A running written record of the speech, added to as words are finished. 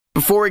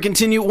Before we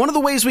continue, one of the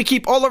ways we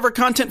keep all of our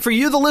content for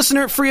you, the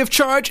listener, free of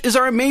charge is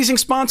our amazing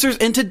sponsors,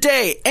 and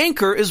today,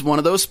 Anchor is one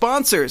of those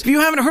sponsors. If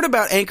you haven't heard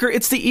about Anchor,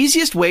 it's the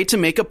easiest way to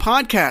make a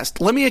podcast.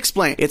 Let me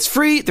explain. It's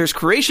free, there's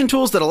creation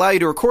tools that allow you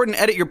to record and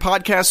edit your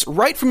podcasts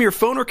right from your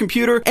phone or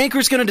computer. Anchor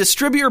is going to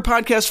distribute your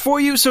podcast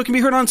for you so it can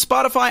be heard on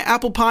Spotify,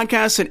 Apple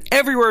Podcasts, and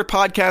everywhere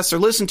podcasts are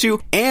listened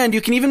to, and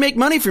you can even make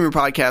money from your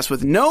podcast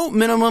with no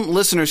minimum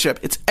listenership.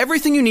 It's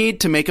everything you need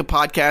to make a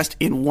podcast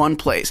in one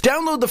place.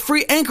 Download the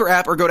free Anchor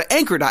app or go to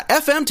anchor.fm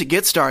to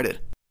get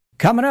started.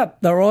 Coming up,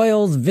 the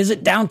Royals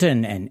visit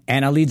Downton, and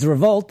Anna leads a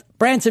revolt.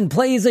 Branson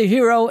plays a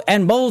hero,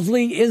 and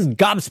Mosley is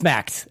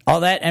gobsmacked.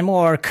 All that and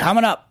more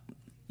coming up.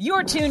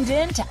 You're tuned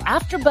in to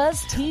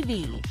AfterBuzz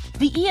TV,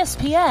 the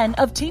ESPN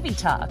of TV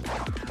talk.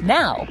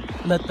 Now,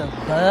 let the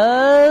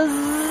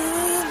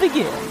buzz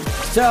begin.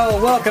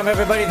 So, welcome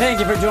everybody. Thank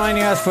you for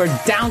joining us for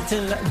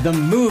Downton the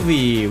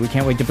movie. We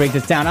can't wait to break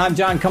this down. I'm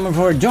John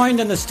Comerford, joined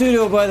in the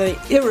studio by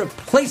the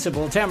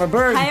irreplaceable Tamara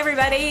Berg. Hi,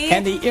 everybody.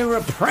 And the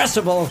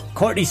irrepressible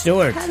Courtney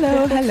Stewart.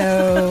 Hello,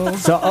 hello.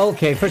 So,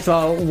 okay, first of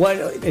all,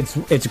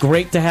 it's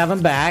great to have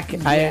him back.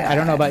 Yes. I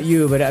don't know about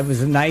you, but it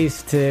was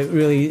nice to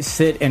really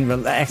sit and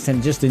relax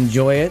and just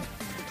enjoy it.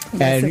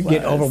 Yes, and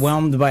get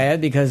overwhelmed by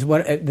it, because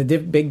what the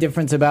big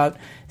difference about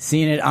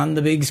seeing it on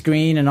the big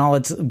screen and all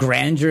its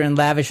grandeur and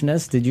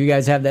lavishness. Did you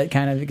guys have that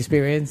kind of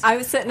experience? I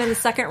was sitting in the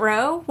second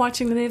row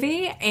watching the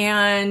movie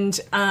and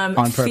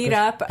on feet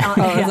up.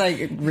 I was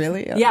like,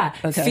 really? Yeah,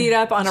 okay. Feet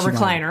up on a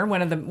recliner.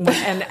 One of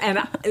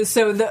the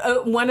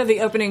so one of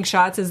the opening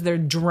shots is their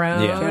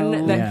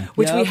drone,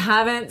 which we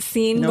haven't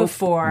seen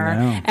before.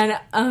 No. And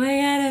oh my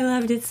god, I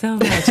loved it so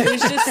much. It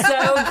was just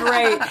so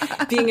great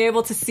being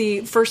able to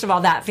see, first of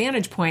all, that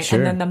vantage point, sure,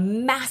 and then the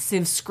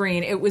massive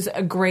screen. It was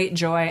a great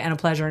joy and a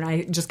pleasure, and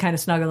I just kind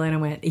of snuggled in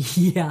and went,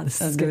 yeah, this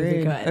is going to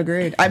be good.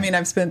 Agreed. I mean,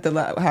 I've spent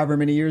however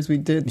many years we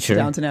did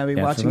Downton Abbey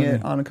watching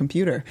it on a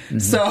computer. Mm-hmm.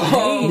 So,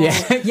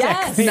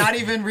 yes. Not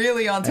even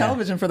really on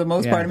television for the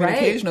most part. I mean,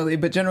 occasionally,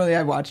 but generally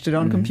I watched it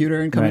on a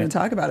computer and come in and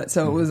talk about it.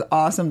 So it was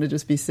awesome to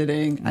just be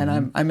sitting,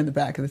 and I'm in the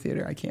back of the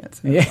theater. I can't.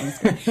 So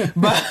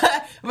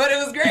but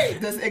it was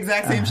great. This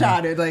exact same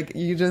shot. It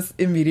you just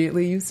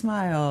immediately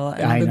smile,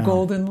 and the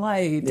golden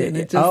light, and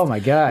it just oh my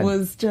god,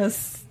 was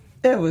just.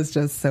 It was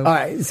just so. All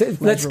right, so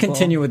let's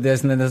continue with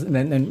this, and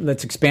then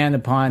let's expand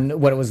upon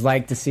what it was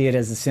like to see it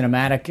as a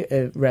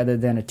cinematic rather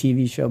than a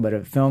TV show, but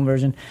a film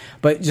version.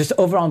 But just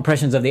overall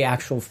impressions of the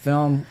actual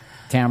film,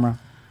 Tamara.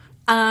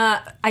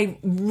 I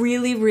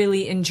really,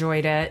 really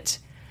enjoyed it.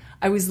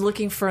 I was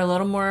looking for a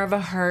little more of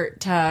a heart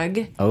tug.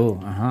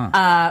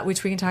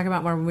 Which we can talk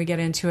about more when we get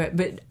into it.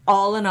 But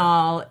all in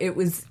all, it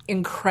was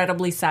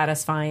incredibly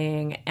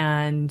satisfying,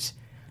 and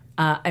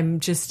I'm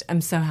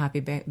so happy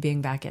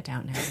being back at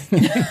Downton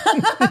Abbey.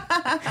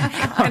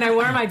 And I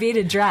wore my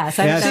beaded dress.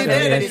 She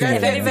did. You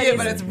guys didn't see it,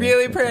 but it's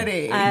really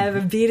pretty. I have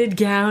a beaded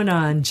gown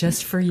on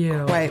just for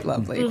you. Quite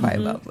lovely. Quite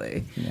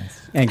lovely. Yes.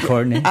 And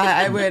Courtney,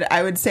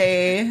 I would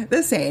say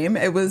the same.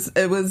 It was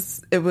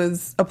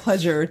a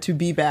pleasure to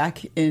be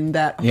back in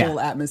that whole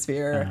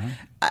atmosphere.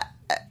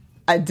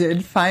 I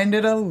did find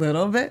it a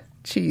little bit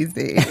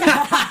cheesy.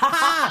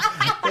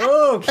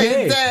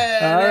 Okay.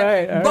 All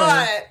right.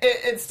 But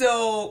it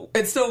still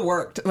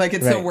worked. Like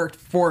it still worked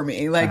for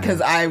me. Like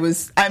because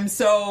I'm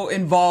so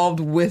involved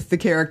with the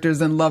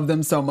characters and love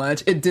them so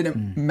much. It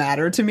didn't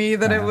matter to me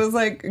that it was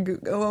like a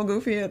little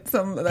goofy at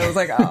some. That was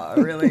like, oh,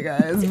 really,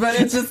 guys? But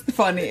it's just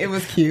funny. It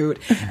was cute,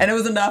 and it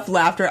was enough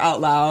laughter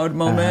out loud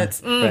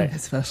moments,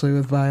 especially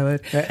with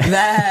Violet.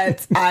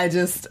 That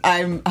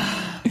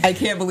I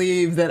can't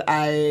believe that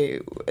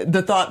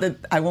the thought that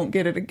I won't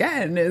get it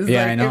again is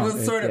it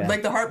was sort of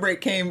like the heartbreak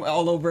came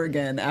all over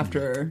again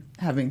after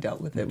having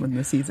dealt with it when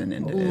the season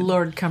ended.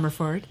 Lord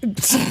Comerford.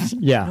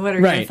 What are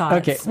your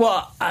thoughts? Okay.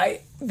 Well,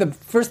 the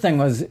first thing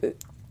was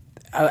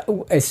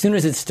as soon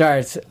as it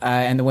starts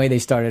and the way they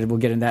started, we'll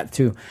get into that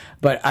too.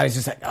 But I was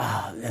just like,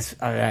 oh, that's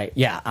all right.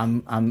 Yeah,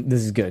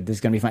 this is good. This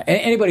is going to be fun.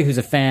 Anybody who's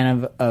a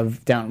fan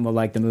of Downton will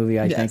like the movie.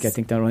 I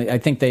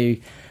think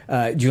they.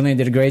 Julian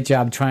did a great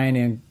job trying to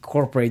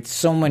incorporate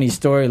so many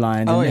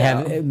storylines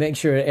and make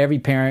sure every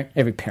character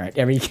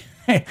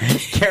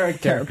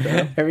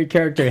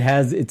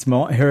has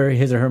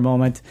his or her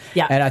moment.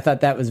 Yeah. And I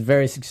thought that was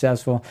very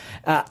successful.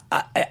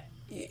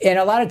 And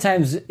a lot of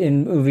times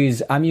in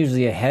movies, I'm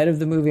usually ahead of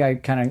the movie. I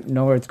kind of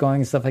know where it's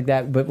going and stuff like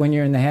that. But when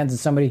you're in the hands of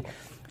somebody,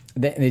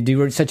 they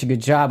do such a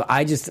good job.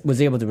 I just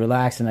was able to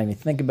relax and I mean,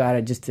 think about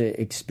it, just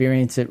to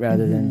experience it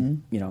rather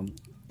than,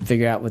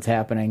 figure out what's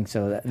happening.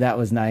 So that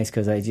was nice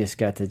because I just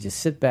got to just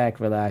sit back,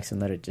 relax, and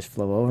let it just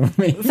flow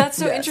over me. That's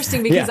so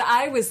interesting because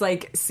I was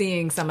like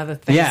seeing some of the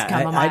things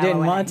come a mile I didn't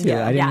away. want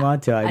to. I didn't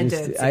want to. I did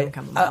see them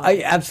come a mile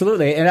away.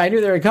 Absolutely. And I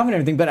knew they were coming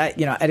and everything, but I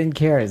didn't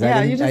care.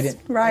 You just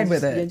ride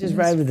with it. Just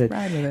ride with it.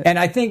 And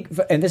I think,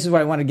 and this is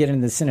why I want to get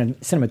into the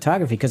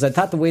cinematography, because I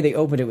thought the way they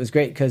opened it was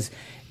great because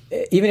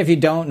even if you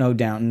don't know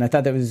Downton, I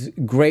thought that was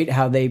great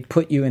how they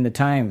put you in the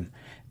time.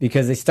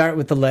 Because they start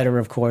with the letter,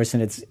 of course,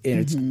 and it's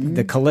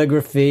the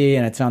calligraphy,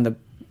 and it's on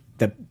the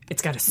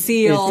it's got a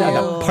seal, it's like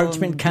a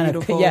parchment kind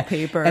of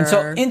paper, and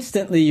so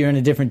instantly you're in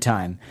a different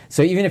time.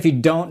 So even if you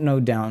don't know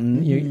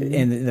Downton,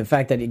 and the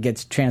fact that it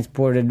gets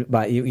transported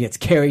it gets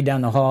carried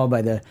down the hall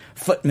by the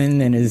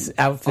footman in his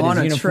outfit,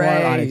 his uniform,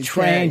 on a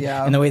train,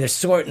 and the way they're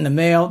sorting the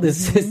mail.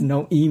 This is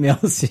no email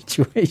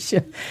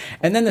situation.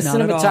 And then the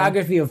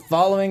cinematography of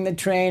following the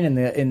train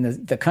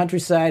and the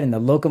countryside and the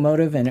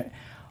locomotive and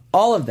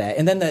all of that,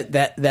 and then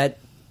that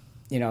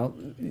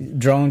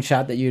drone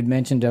shot that you had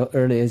mentioned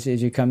earlier as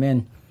you come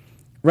in.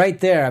 Right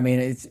there, I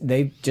mean,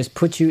 they just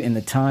put you in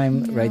the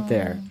time right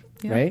there,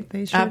 right?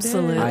 They sure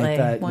Absolutely. did.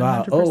 I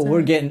thought,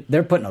 100%.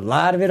 They're putting a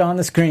lot of it on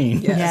the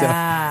screen.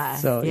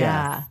 Yes. So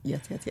Yes.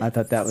 I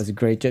thought that was a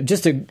great job.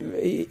 Just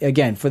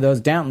again, for those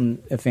Downton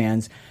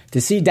fans,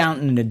 to see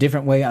Downton in a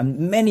different way.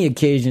 On many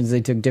occasions, they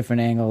took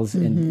different angles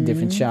and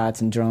different shots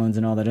and drones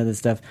and all that other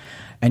stuff.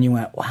 And you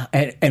went, wow.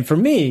 And for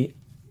me,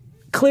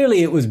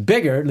 clearly it was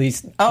bigger, at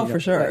least. Oh, for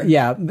sure.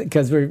 Yeah,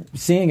 because we're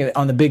seeing it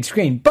on the big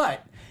screen.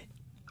 But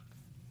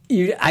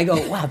I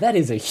go, wow, that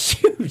is a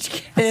huge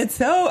castle. It's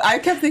I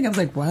kept thinking, I was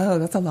like, wow,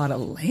 that's a lot of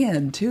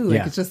land too.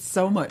 Like it's just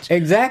so much.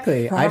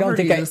 Exactly. I don't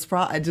think I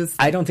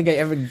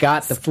ever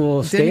got the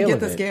full scale. Didn't get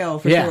the scale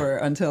for sure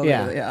until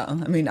I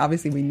mean,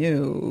 obviously we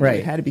knew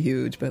it had to be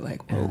huge, but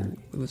like, whoa,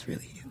 it was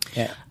really huge.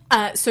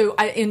 Yeah. So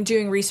in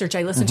doing research,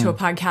 I listened to a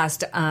podcast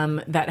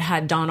that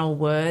had Donald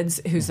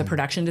Woods, who's the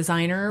production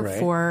designer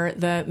for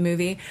the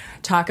movie,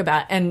 talk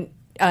about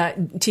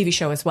TV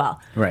show as well.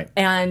 Right.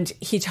 And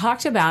he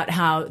talked about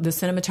how the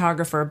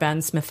cinematographer, Ben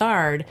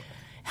Smithard,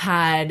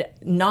 had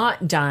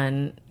not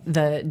done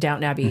the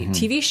Downton Abbey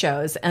TV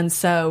shows. And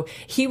so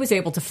he was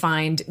able to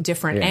find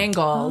different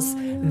angles.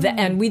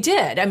 And we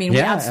did. I mean, we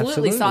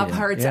absolutely saw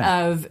parts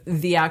of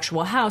the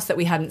actual house that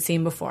we hadn't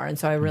seen before. And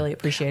so I really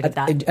appreciated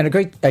that. And a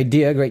great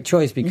idea, a great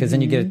choice, because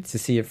then you get to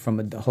see it from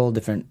a whole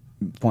different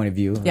point of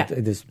view. Yeah.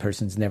 This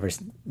person's never,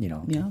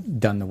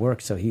 done the work,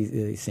 so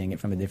he's seeing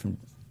it from a different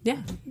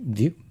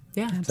view.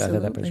 Yeah, so I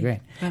thought that was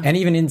great. Yeah. And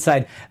even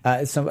inside,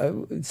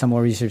 some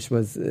more research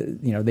was,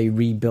 they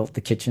rebuilt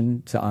the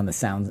kitchen on the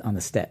stage, on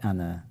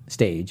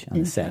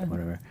the set,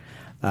 whatever.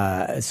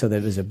 So there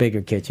was a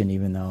bigger kitchen,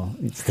 even though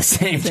it's the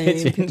same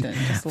kitchen.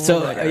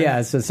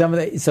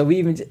 So we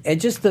even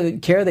just the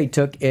care they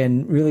took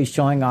in really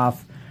showing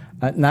off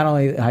not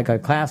only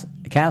Highclere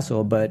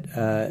Castle, but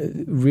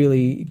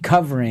really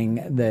covering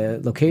the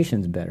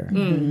locations better.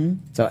 Mm-hmm.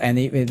 So, and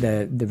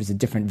there was a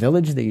different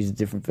village. They used a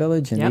different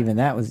village, and even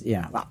that was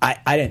I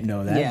didn't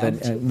know that,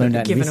 but learned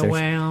that in research.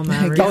 Away all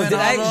my did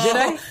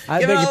I?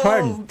 I beg your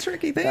pardon.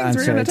 Tricky things. I'm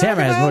sorry.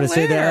 Tamara has more to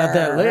say about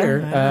that later.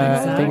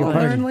 Beg your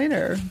pardon. Learn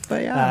later,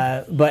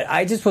 but but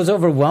I just was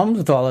overwhelmed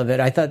with all of it.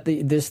 I thought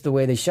the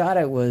way they shot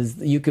it was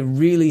you could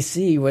really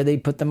see where they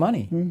put the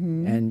money,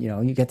 and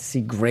you get to see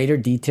greater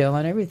detail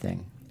on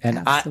everything.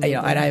 And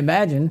I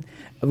imagine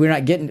we're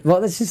not getting.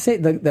 Well, let's just say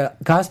the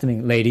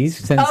costuming,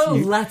 ladies.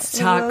 Let's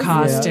talk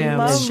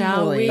costumes,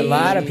 shall we? A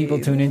lot of people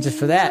tune in just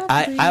for that.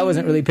 I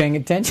wasn't really paying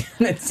attention.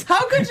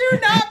 How could you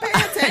not pay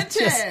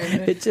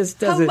attention? It just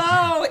doesn't.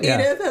 Hello,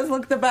 Edith has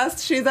looked the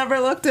best she's ever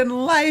looked in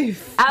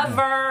life.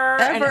 Ever.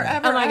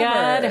 Oh my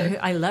God,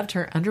 I loved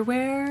her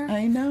underwear.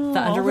 I know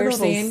the underwear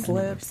scene,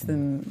 slips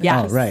and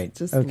right.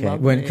 Just okay,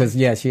 because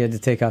she had to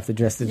take off the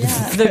dress.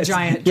 The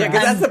giant dress.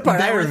 Because that's the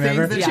part I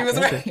remember that she was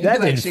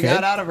wearing. She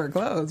got out of her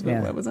clothes,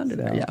 but what was under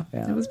there?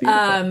 Yeah, it was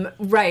beautiful.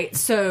 Right.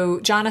 So,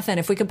 Jonathan,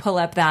 if we could pull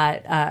up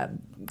that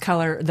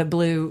color, the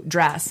blue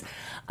dress.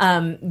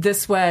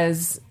 This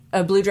was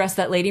a blue dress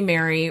that Lady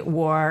Mary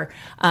wore.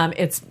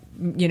 It's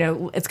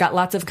got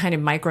lots of kind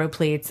of micro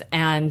pleats,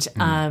 and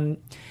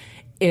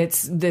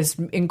it's this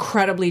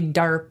incredibly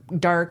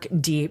dark,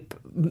 deep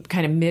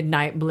kind of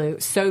midnight blue.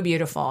 So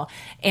beautiful,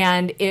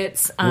 and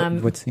it's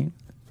what scene?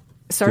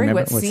 Sorry,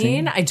 what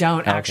scene? I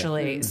don't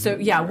actually. Okay.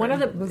 So one of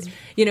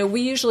the,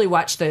 we usually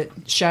watch the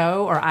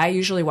show, or I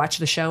usually watch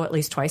the show at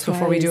least twice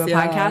before we do a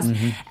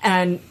podcast,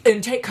 and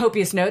take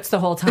copious notes the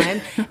whole time.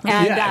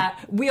 And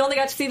we only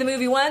got to see the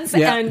movie once,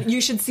 and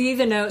you should see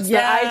the notes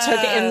that I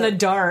took in the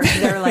dark.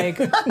 They're like,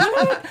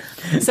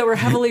 so we're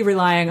heavily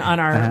relying on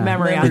our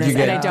memory on this,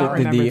 and I don't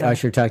remember. Did the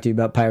usher talk to you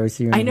about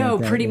piracy? Or I know,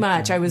 pretty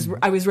much. I was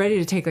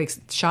ready to take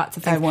shots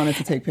of things. I wanted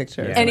to take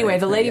pictures. Anyway,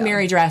 the Lady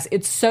Mary dress,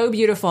 it's so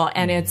beautiful,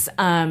 and it's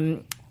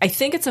I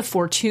think it's a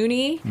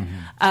Fortuny,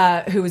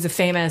 who was a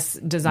famous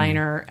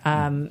designer,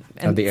 and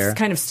of the era.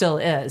 Kind of still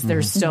is.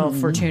 There's still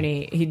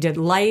Fortuny. He did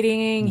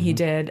lighting. He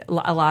did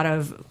a lot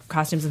of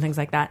costumes and things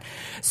like that.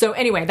 So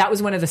anyway, that was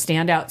one of the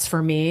standouts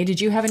for me. Did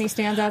you have any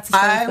standouts?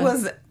 I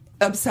was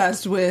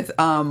obsessed with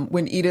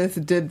when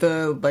Edith did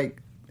the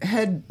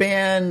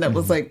headband that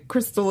was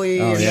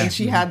crystally, and then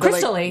she had the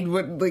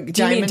crystally. like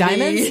Do you mean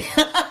diamonds?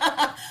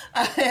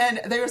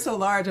 And they were so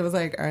large. I was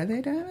like, are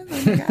they diamonds?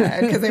 Oh my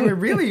God. Because they were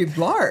really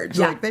large.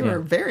 Like they were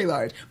very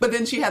large. But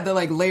then she had the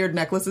like layered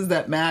necklaces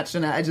that matched.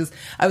 And I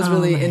was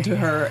really into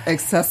her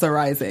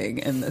accessorizing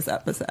in this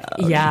episode.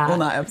 Yeah. Well,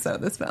 not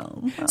episode, this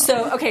film. Oh.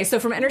 So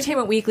from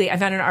Entertainment Weekly, I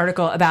found an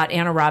article about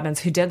Anna Robbins,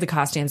 who did the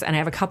costumes. And I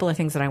have a couple of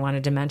things that I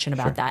wanted to mention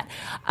about that.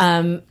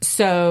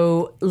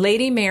 So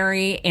Lady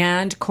Mary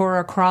and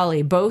Cora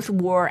Crawley both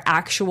wore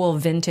actual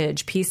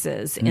vintage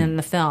pieces in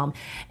the film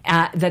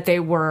that they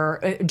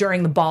were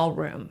during the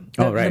ballroom,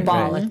 the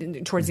ball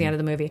towards the end of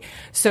the movie.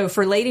 So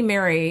for Lady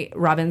Mary,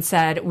 Robin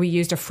said, we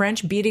used a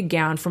French beaded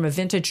gown from a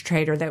vintage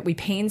trader that we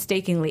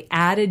painstakingly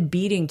added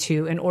beading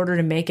to in order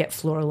to make it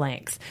floor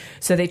length.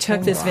 So they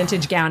took this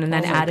vintage gown and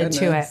then added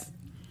to it.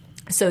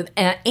 So,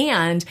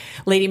 and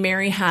Lady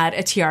Mary had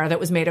a tiara that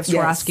was made of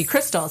Swarovski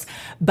crystals,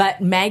 but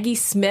Maggie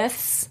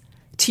Smith's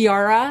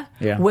tiara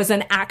was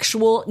an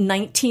actual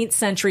 19th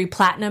century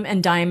platinum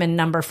and diamond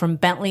number from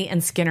Bentley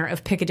and Skinner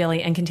of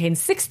Piccadilly and contained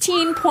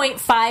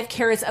 16.5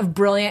 carats of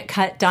brilliant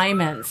cut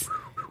diamonds.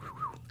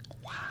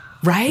 Wow.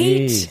 Right?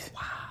 Jeez.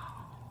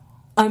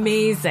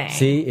 Amazing.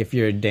 See, if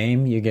you're a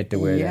dame, you get to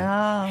wear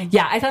that.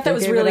 Yeah, I thought that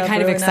was really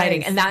kind of exciting.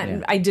 Nice. And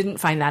that I didn't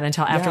find that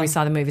until after we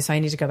saw the movie, so I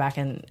need to go back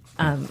and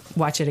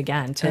watch it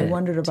again. I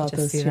wondered about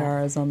those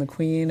tiaras on the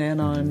Queen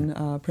and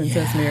on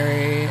Princess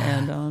Mary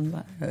and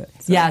on...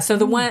 So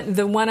the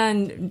one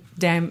on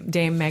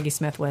Dame Maggie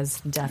Smith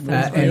was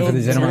definitely... and for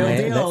the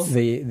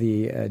gentlemen,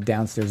 the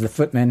downstairs, the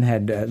footmen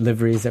had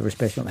liveries that were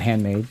special,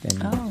 handmade,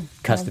 and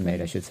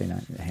custom-made, I should say,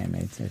 not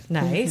handmade. So.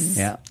 Nice.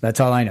 Yeah,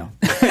 that's all I know.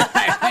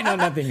 I know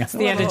nothing else.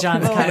 The end of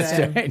John's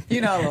costume. Right.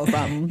 You know a little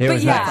something. It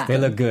was nice. They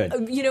look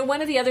good. You know,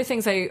 one of the other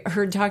things I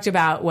heard talked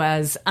about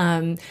was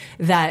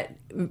that,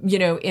 you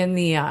know, in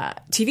the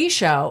TV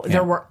show,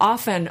 there were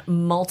often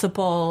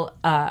multiple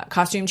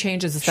costume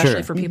changes,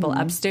 especially for people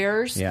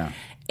upstairs. Yeah.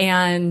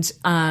 And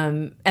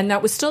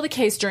that was still the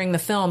case during the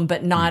film,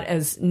 but not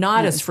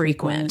as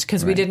frequent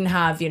because we didn't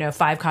have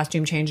 5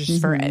 costume changes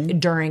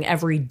during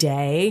every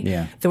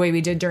day the way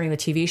we did during the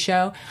TV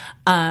show.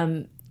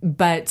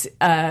 But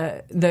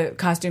the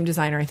costume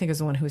designer, I think, is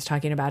the one who was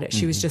talking about it.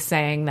 She was just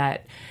saying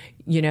that,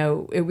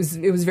 it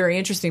was very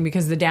interesting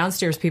because the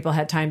downstairs people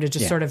had time to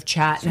just sort of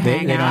chat and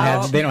hang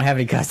out. They don't have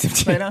any costume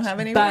changes. They don't have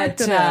any but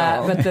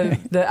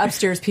the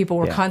upstairs people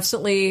were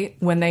constantly,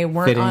 when they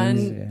weren't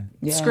on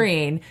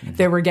screen,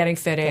 they were getting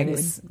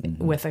fittings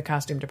with the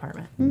costume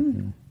department.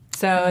 Mm-hmm.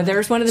 So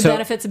there's one of the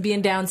benefits of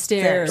being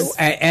downstairs.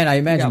 And I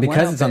imagine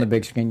because it's on the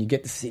big screen, you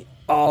get to see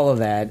all of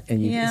that,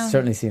 and you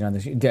certainly see it on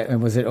the screen.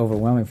 And was it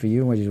overwhelming for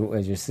you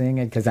as you're seeing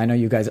it? Because I know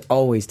you guys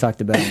always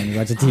talked about it when you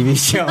watch a TV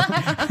show.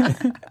 I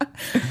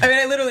mean,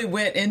 I literally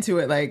went into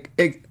it like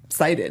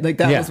excited. Like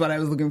that was what I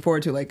was looking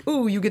forward to. Like,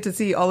 ooh, you get to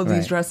see all of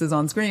these dresses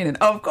on screen, and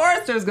of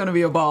course there's going to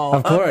be a ball.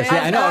 Of course,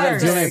 I know.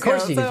 Of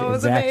course, so it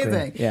was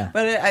amazing. Yeah.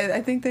 But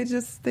I think they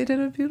did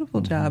a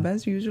beautiful job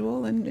as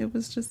usual, and it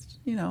was just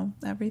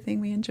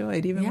everything we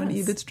enjoyed. Even when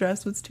Edith's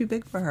dress was too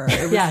big for her,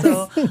 it was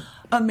so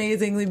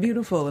amazingly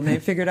beautiful, and they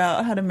figured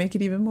out how to make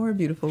it even more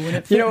beautiful when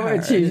it fit her.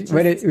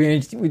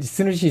 As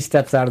soon as she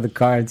steps out of the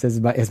car and says,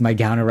 "Has my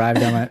gown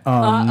arrived?" I went,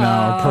 "Oh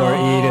no, poor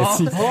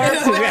Edith." Poor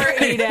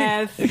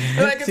Edith.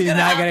 She's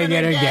not going to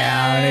get her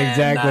gown.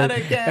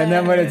 Exactly. And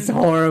then when it's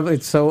horrible,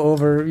 it's so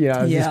over,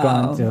 just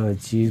going, oh,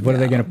 geez, what are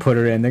they going to put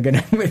her in? They're going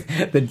to,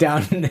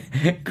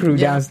 the crew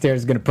downstairs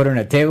is going to put her in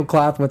a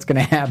tablecloth. What's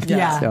going to happen?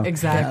 Yeah,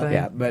 exactly.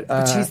 Yeah, but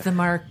she's the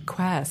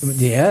Marquess.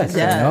 Yes.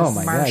 Oh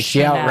my God.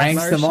 She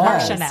outranks them all.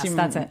 Marchioness,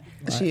 that's it.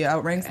 She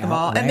outranks them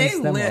all. And they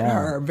lit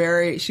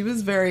her she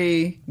was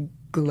very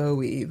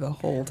glowy the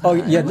whole time. Oh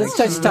yeah, let's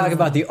just talk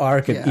about the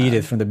arc of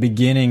Edith from the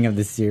beginning of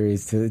the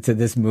series to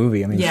this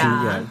movie. I mean,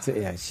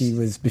 she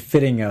was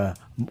befitting a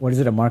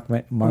Marchioness.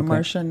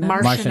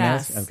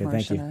 Okay,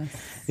 thank you.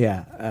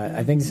 Yeah,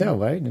 I think so.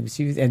 Right?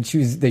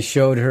 They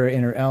showed her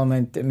in her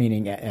element,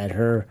 meaning at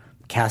her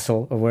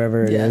castle or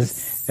wherever it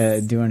is,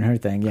 doing her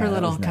thing. Yeah, her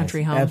little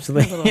country home.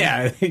 Absolutely.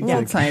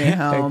 Little tiny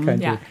home.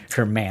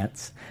 Her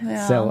manse.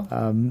 Yeah. So,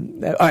 all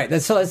right.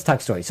 Let's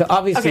talk story. So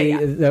obviously,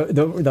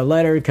 the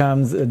letter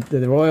comes.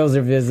 The royals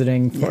are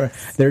visiting.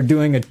 They're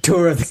doing a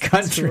tour of the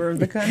country. Tour of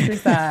the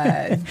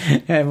countryside,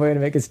 and we're going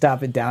to make a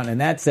stop it down, and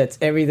that sets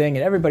everything.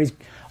 And everybody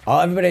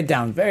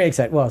down, very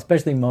excited. Well,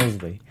 especially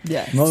Mosley.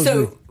 Yes.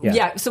 Mosley,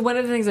 So one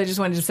of the things I just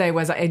wanted to say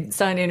was I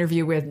saw an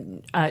interview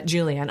with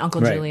Julian,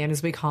 Uncle Julian,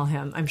 as we call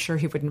him. I'm sure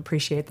he wouldn't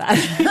appreciate that.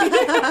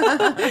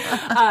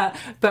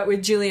 But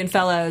with Julian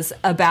Fellows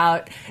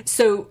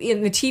so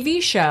in the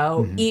TV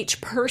show,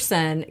 each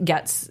person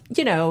gets,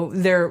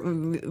 their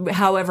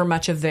however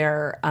much of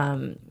their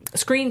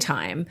screen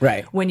time.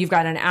 Right. When you've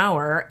got an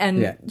hour,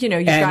 and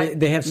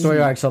they have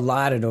story arcs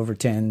allotted over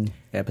 10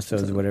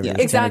 episodes or whatever.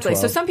 Exactly.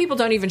 So some people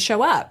don't even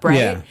show up, right?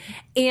 Yeah.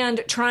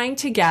 And trying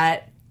to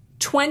get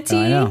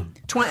 20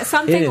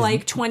 something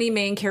like 20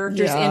 main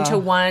characters into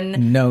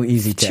one no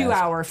easy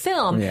 2-hour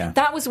film.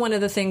 That was one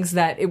of the things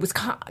that it was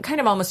kind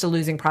of almost a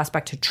losing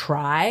prospect to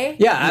try.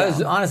 I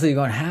was honestly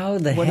going, how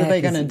the what heck are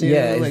they going to do?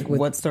 Yeah,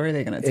 what story are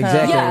they going to tell?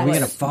 Exactly. Are we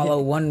going to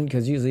follow one?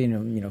 Because usually,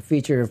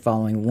 feature you're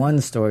following one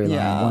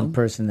storyline, one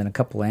person, then a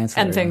couple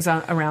ancillary and things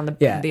around the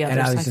other and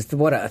I was just,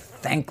 what a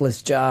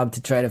thankless job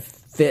to try to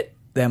fit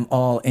them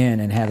all in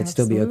and have it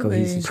still be a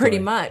cohesive story. Pretty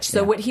much.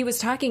 So what he was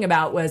talking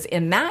about was,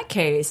 in that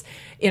case,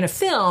 in a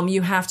film,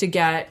 you have to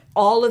get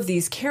all of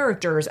these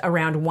characters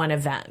around one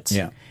event.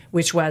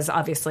 Which was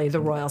obviously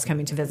the royals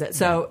coming to visit.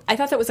 So I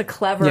thought that was a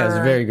clever, it was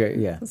very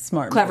great,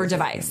 smart, clever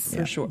device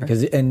for sure.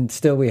 Because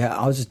still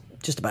I was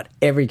just about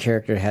every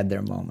character had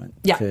their moment.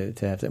 To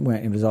have to,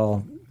 when it was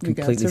all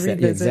completely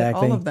set.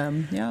 Exactly. All of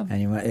them. Yeah.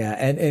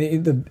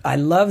 And I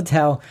loved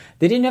how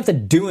they didn't have to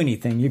do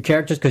anything. Your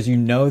characters, because you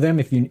know them,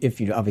 if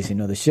you obviously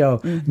know the show,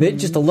 they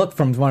just a look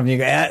from one of you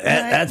go,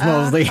 that's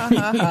Mosley.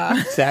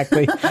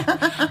 Exactly.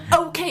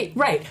 Okay,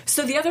 right.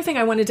 So the other thing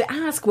I wanted to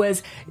ask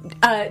was,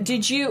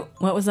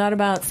 what was that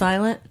about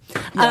Silent?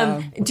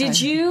 Did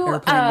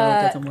you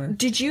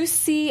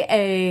see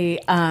a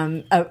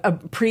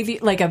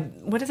preview, like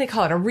what do they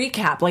call it? A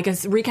recap, like a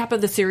recap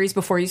of the series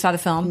before you saw the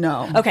film?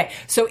 No. Okay,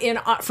 so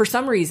for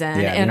some reason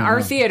in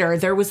our theater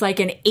there was like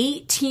an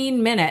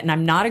 18-minute, and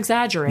I'm not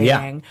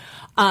exaggerating.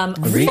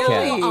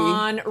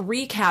 Full-on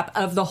recap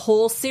of the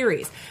whole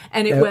series,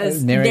 and it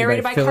was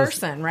narrated by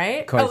Carson,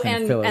 right?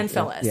 Carson, and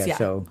Phyllis. Yeah.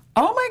 So,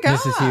 oh my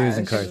gosh, Mrs. Hughes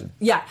and Carson.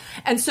 Yeah,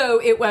 and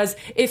so it was.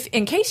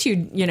 In case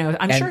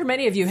I'm sure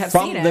many of you have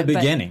seen it from the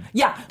beginning.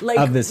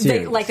 Of the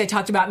series. They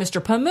talked about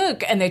Mr.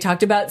 Pamuk, and they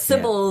talked about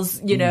Sybil's,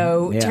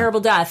 terrible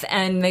death,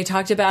 and they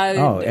talked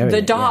about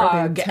the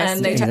dog,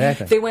 and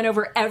they went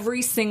over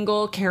every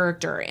single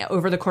character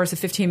over the course of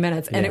 15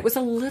 minutes, and it was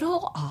a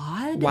little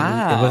odd.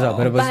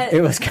 Wow,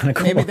 it was kind of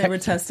cool. Maybe they were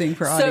testing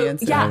for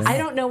audiences. I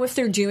don't know if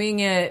they're doing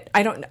it.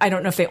 I don't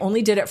know if they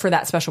only did it for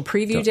that special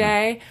preview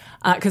day,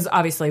 because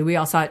obviously we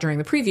all saw it during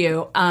the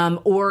preview,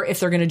 or if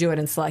they're going to do it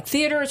in select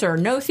theaters or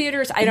no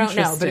theaters. I don't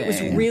know, but it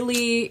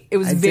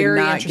was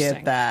very interesting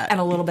get that. and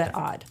a but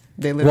odd.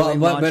 They literally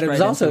but it was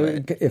also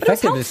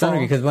effective to some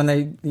degree, because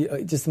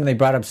when they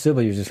brought up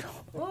Sybil, you were just,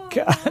 oh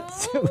God.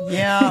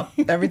 Yeah,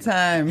 every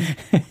time.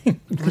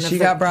 Because she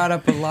got brought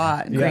up a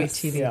lot. Great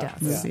TV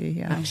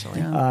movie,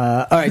 actually.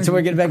 All right, so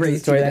we're getting back to the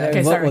story.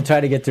 We'll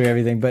try to get through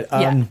everything, but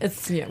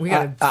we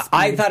got.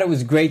 I thought it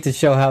was great to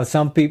show how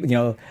some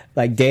people,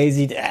 like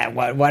Daisy,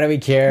 why do we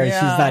care?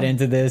 She's not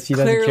into this. She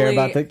doesn't care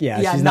about the.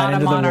 She's not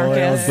into the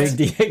royals. Big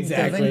D,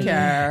 exactly. Doesn't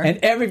care. And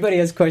everybody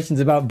has questions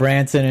about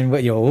Branson and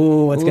what's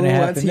going to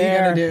happen what's he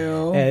there.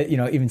 Gonna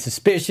do? Even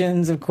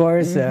suspicions, of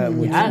course.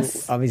 Which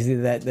obviously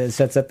that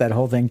sets up that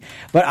whole thing.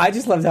 But I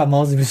just loved how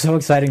Mosley was so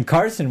excited.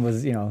 Carson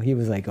was, he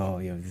was like,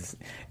 this is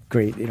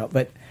great,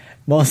 but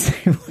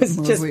Mosley was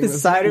just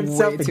beside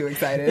himself. Way too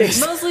excited.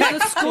 Mosley's a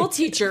school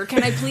teacher.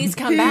 Can I please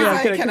come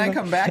back? Can I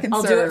come back and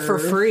I'll do it for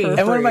free.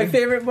 And one of my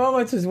favorite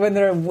moments was when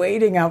they're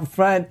waiting out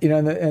front,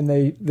 and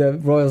the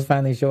royals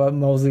finally show up.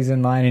 Mosley's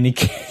in line, and he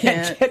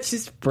can't catch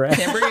his breath.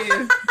 Can't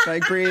breathe.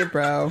 Like, breathe,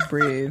 bro.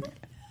 Breathe.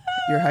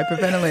 You're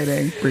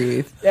hyperventilating.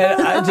 Breathe.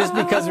 And just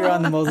because we're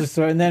on the Mosley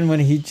story, and then when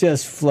he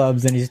just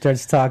flubs and he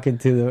starts talking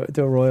to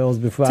the royals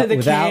without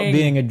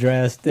being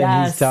addressed,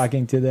 and he's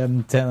talking to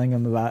them, telling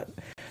them about,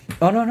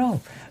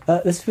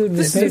 this food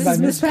was made by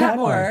Miss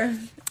Patmore,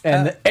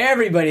 and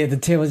everybody at the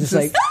table is just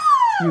like,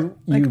 you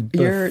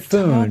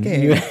buffoon!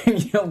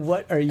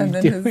 What are you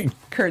doing? His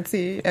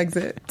curtsy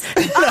exit.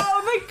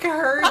 The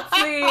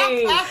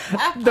curtsy.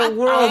 The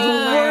world's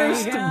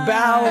worst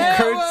bow,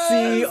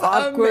 curtsy,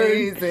 awkward.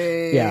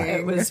 Amazing. Yeah,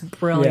 it was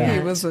brilliant. Yeah.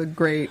 He was a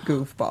great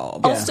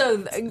goofball.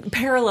 Also,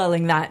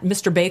 paralleling that,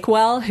 Mr.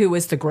 Bakewell, who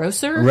was the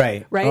grocer,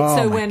 right? Oh,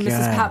 so when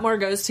Mrs. Patmore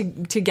goes to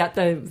get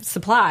the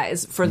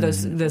supplies for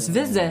this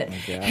visit,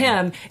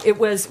 it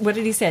was, what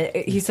did he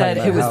say? He said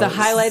it was the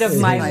highlight of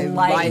my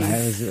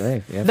life.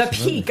 The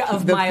peak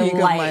of my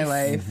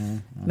life.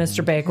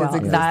 Mr. Bakewell.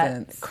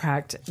 That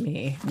cracked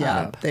me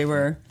up. They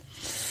were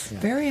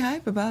very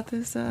hype about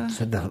this. So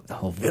the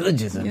whole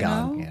village is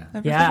gone.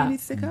 Everybody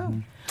needs to go.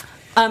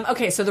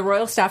 Okay, so the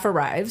royal staff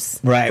arrives.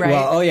 Right.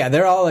 Well,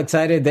 they're all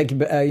excited. They,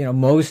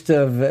 most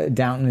of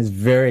Downton is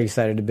very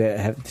excited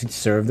to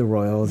serve the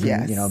royals.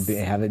 Yes. And,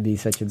 have it be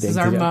such a big. This is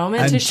our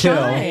moment to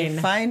shine.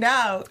 Find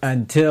out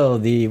until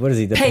the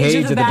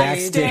page of the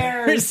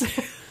backstairs.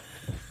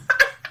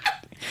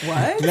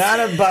 What? Not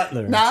a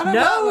butler.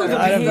 The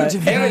page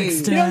of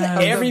backstairs.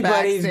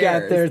 Everybody's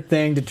got their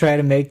thing to try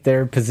to make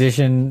their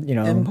position,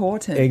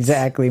 important.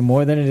 Exactly,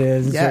 more than it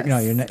is. Yes. So,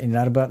 you're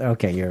not a butler.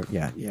 Okay,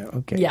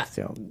 okay. Yeah.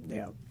 So,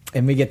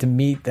 and we get to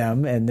meet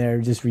them, and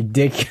they're just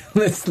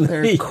ridiculously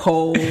they're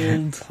cold,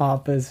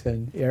 pompous,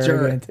 and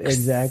arrogant. Jerks.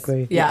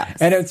 Exactly. Yeah.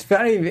 And it's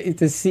funny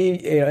to see,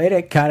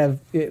 it kind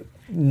of.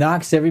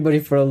 knocks everybody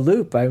for a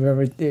loop. I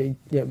remember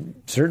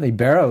certainly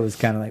Barrow was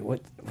kind of like,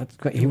 what?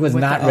 He was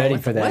not ready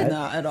for that.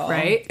 Not at all.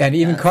 Right? And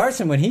even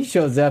Carson, when he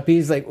shows up,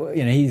 he's like,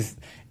 he's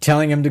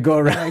telling him to go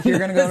around. Like, you're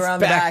going to go around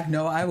the back.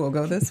 No, I will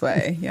go this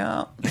way.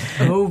 Yeah.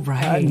 Oh,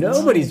 right.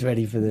 Nobody's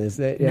ready for this.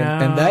 And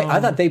I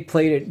thought they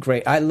played it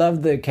great. I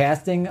love the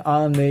casting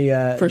on the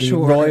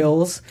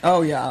Royals.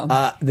 Oh,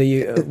 yeah.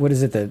 What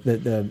is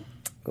it?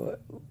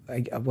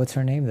 What's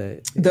her name?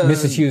 The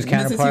Mrs. Hughes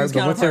counterpart.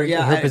 But what's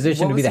her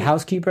position to be the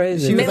housekeeper?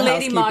 She was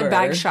Lady Maud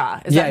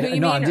Bagshaw. Is that who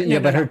you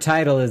mean? But her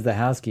title is the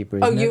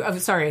housekeeper. I'm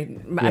sorry.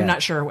 I'm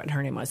not sure what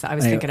her name was. I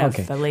was thinking of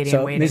the lady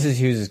in waiting. Mrs.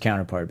 Hughes'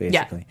 counterpart,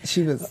 basically. Yeah.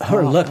 She was.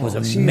 Her look was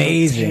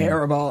amazing. She was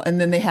terrible. And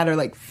then they had her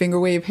like finger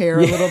wave hair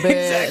a little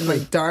bit, and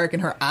like dark,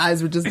 and her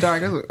eyes were just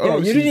dark. I was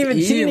like, she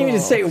didn't even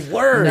say a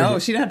word. No,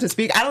 she didn't have to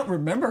speak. I don't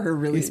remember her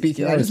really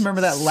speaking. I just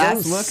remember that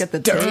last look at the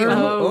table.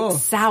 Oh,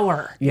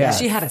 sour. Yeah,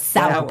 she had a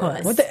sour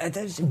puss. I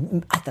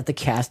thought the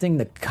casting,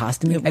 the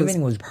costuming,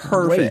 everything was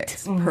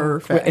perfect. Great.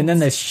 Perfect. And then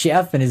the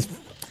chef and his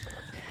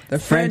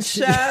French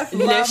chef,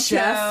 Le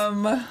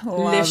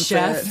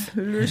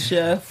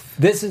Chef.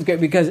 This is good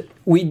because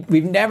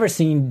we've never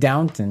seen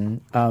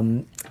Downton,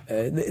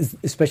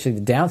 especially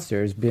the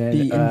downstairs,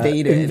 be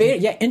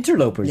invaded. Yeah,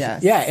 interlopers.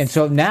 Yes. Yeah, and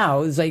so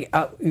now it's like,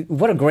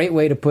 what a great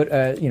way to put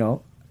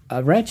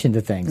a wrench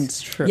into things.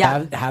 It's true.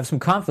 Yeah. Have some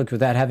conflict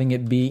without having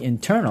it be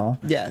internal.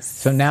 Yes.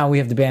 So now we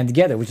have to band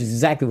together, which is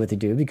exactly what they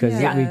do because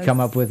we come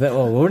up with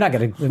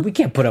we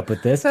can't put up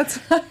with this. That's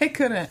why I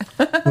couldn't.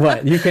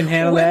 What? You couldn't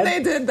handle when that?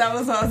 When they did that, I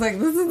was like,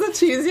 this is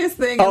the cheesiest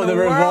thing in the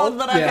revolt? world,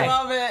 but I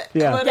love it.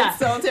 Yeah. But it's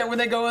so terrible when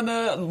they go in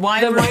the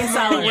wine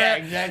cellar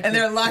and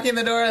they're locking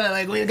the door and they're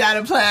like, we've got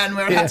a plan.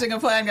 We're hatching a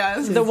plan,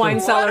 guys. The wine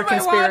cellar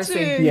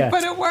conspiracy. Yeah.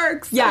 But it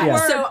works. Yeah. It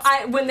works. So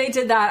when they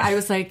did that, I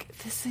was like,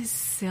 this is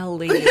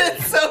silly.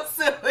 It's so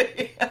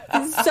silly.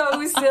 It's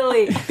so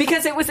silly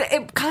because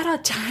it got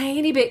a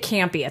tiny bit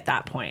campy at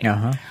that point.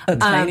 A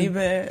tiny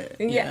bit.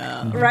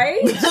 Yeah.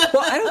 Right?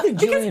 Well, I don't think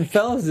Julian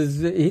Fellows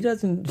he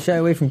doesn't shy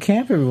away from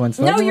camp every once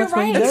in a while. No, you're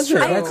right. I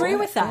Right. agree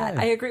with that.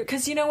 I agree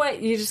because you know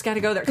what? You just got to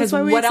go there because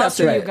what else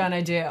are you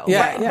gonna do?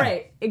 Yeah,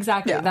 right.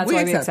 Exactly. Yeah, that's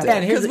why we accept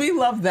it because we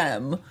love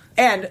them.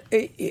 And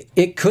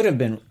it could have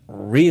been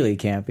really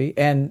campy,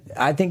 and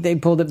I think they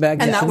pulled it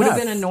back. And that would have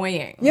enough. been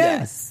annoying.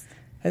 Yes.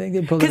 I think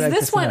they pulled it back.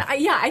 Because this one,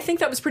 I think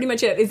that was pretty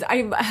much it.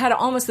 I had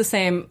almost the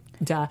same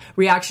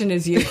reaction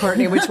as you,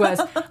 Courtney, which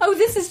was, oh,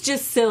 this is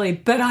just silly,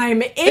 but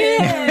I'm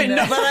in.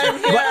 No, but I'm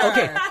here.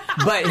 Okay,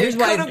 but here's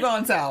why. It could have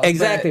gone south.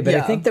 Exactly, but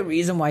I think the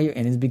reason why you're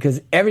in is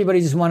because everybody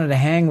just wanted to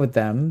hang with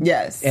them.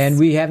 Yes. And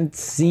we haven't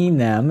seen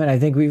them, and I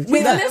think we've...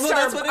 We missed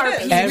that's what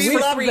it is. And we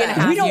love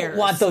 3.5 We don't years.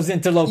 want those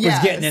interlopers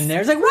getting in there.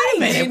 It's like, wait a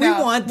minute, we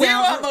want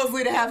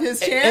Mosley to have his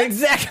chance.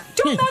 Exactly.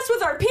 Don't mess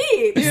with our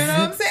peeps. You know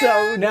what I'm saying?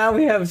 So now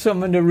we have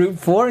someone to root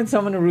for and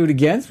someone to root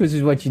against, which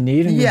is what you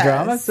need in the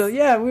drama. So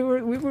yeah, we were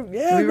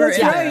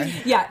that's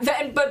right. Yeah,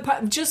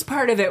 but just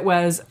part of it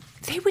was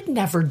they would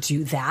never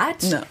do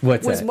that. No.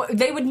 What's that?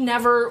 They would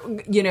never,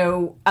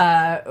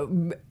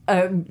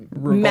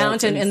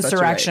 mount an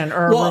insurrection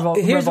or a revolt.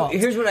 Here's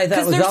what I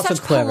thought was also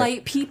such clever.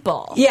 Polite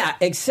people. Yeah,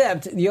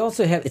 except you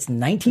also have it's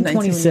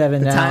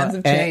 1927 now, the times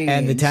have changed.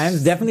 and the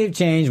times definitely have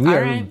changed. We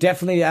are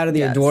definitely out of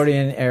the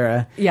Edwardian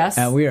era. Yes,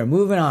 and we are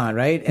moving on,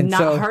 right? And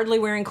not hardly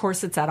wearing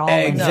corsets at all.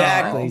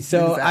 Exactly. No,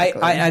 so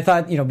exactly. I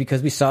thought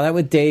because we saw that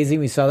with Daisy,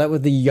 we saw that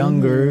with the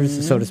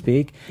youngers, so to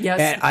speak.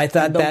 Yes, and I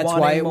thought that's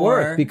why it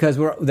worked because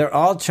they're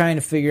all trying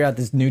to figure out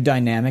this new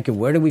dynamic and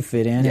where do we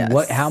fit in and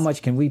how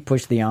much can we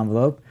push the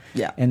envelope.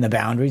 Yeah. And the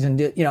boundaries.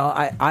 And,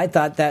 I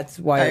thought that's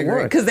why it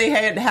worked. Because they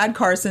had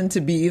Carson to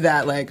be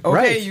that, like,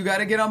 okay, you got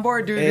to get on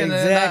board, dude.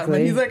 Exactly.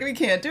 And he's like, we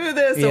can't do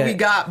this. So we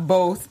got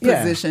both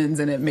positions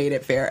and it made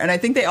it fair. And I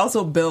think they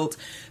also built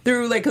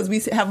through, like, because we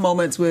have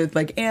moments with,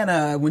 like,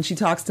 Anna when she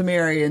talks to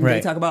Mary and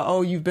they talk about,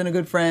 oh, you've been a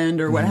good friend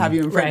or what have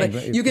you. In front.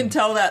 Like, you can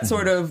tell that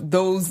sort of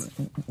those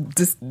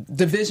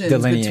divisions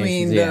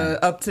between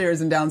the upstairs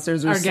and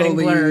downstairs are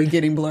slowly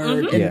getting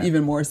blurred and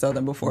even more so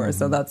than before.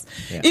 So that's,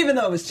 even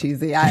though it was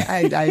cheesy,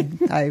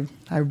 I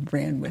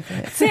ran with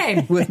it.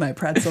 Same. With my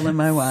pretzel and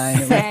my wine.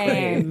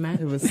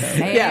 It was so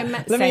Same.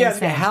 Let me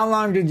ask you, how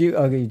long did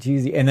you,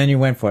 cheesy, and then you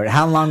went for it.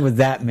 How long was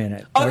that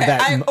minute? Okay,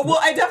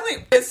 I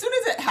definitely, as soon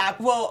as it happened,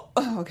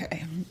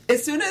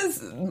 as soon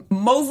as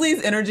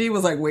Mosley's energy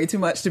was like way too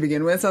much to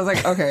begin with, so I was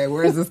like, okay,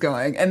 where is this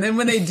going? And then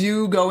when they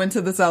do go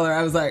into the cellar,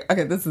 I was like,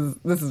 okay, this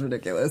is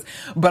ridiculous,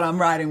 but I'm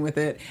riding with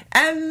it.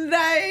 And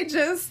I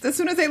just, as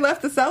soon as they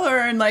left the cellar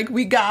and like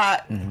we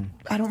got,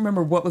 I don't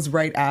remember what was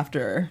right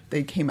after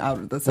they came out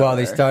of the cellar. Well,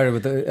 they started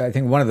with, I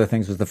think one of the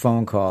things was the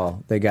phone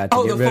call they got to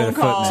get rid of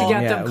the footmen. To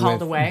get them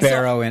called away.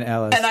 Barrow and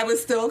Ellis. And I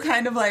was still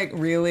kind of like,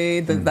 really?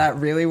 Does that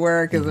really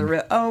work? Is it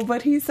real? Oh,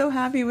 but he's so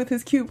happy with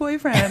his cute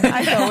boyfriend.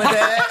 I go with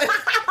it.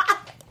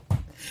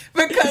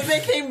 because they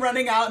came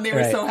running out and they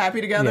were so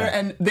happy together,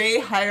 and they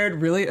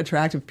hired really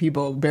attractive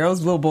people.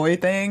 Barrow's little boy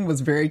thing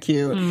was very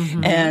cute,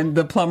 and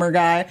the plumber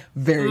guy,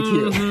 very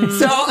cute.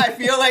 So I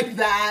feel like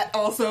that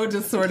also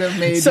just sort of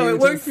made so it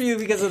worked for you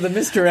because of the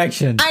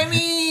misdirection. I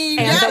mean,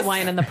 and the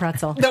wine and the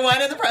pretzel. The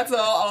wine and the pretzel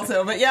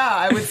also. But yeah,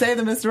 I would say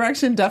the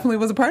misdirection definitely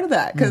was a part of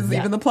that, because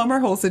even the plumber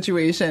whole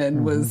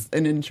situation was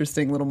an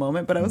interesting little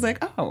moment. But I was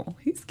like, oh,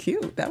 he's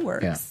cute. That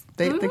works. Yeah.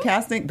 The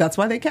casting, that's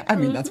why they cast. I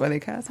mean, that's why they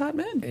cast hot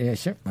men. Yeah,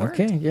 sure.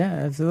 Okay, yeah,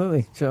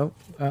 absolutely. So,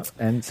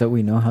 and so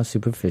we know how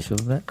superficial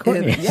that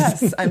Courtney is.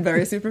 Yes, I'm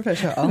very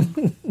superficial. All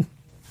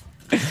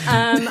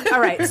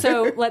right,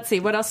 so let's see.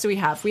 What else do we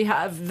have? We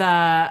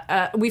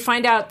have we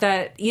find out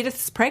that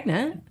Edith's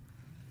pregnant.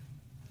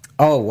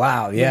 Oh,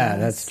 wow. Yeah,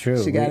 that's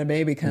true. She got a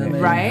baby coming.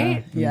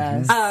 Right?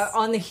 Yes.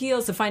 On the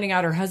heels of finding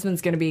out her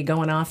husband's going to be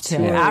going off to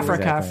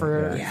Africa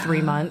for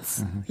 3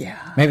 months. Yeah.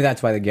 Maybe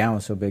that's why the gown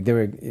was so big. They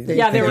were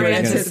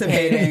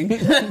anticipating.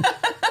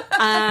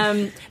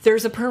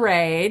 There's a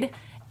parade.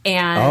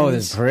 And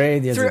there's a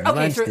parade. There's a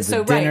lunch, there's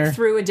a dinner.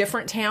 Through a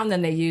different town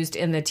than they used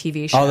in the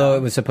TV show. Although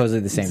it was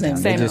supposedly the same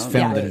town. They just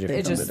filmed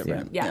it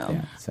different.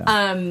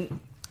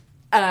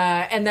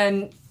 And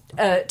then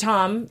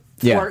Tom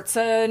thwarts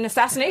an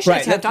assassination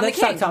attempt on the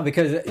king. Let's talk, Tom,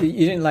 because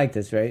you didn't like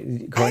this,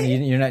 right?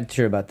 Courtney, you're not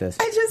sure about this.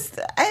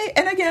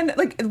 And again,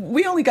 like,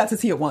 we only got to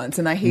see it once,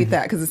 and I hate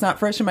that because it's not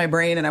fresh in my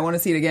brain, and I want to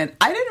see it again.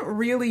 I didn't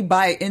really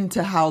buy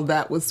into how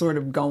that was sort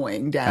of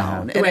going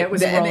down. The way it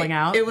was rolling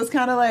out. It was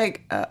kind of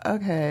like,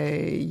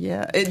 okay,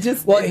 yeah. It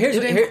just, it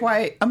didn't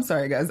quite, I'm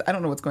sorry, guys. I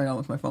don't know what's going on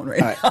with my phone right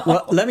now.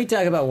 Well, let me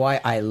talk about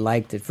why I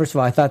liked it. First of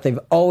all, I thought they've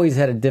always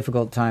had a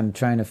difficult time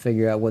trying to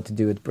figure out what to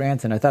do with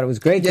Branson. I thought it was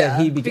great that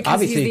he because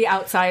obviously he's the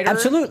outsider.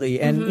 Absolutely.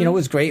 And, it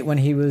was great when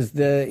he was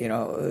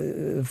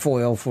the,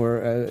 foil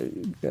for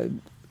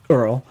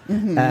Earl.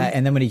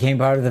 And then when he came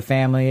part of the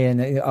family,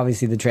 and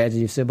obviously the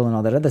tragedy of Sybil and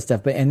all that other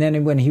stuff. And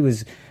then when he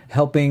was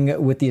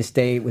helping with the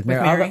estate, with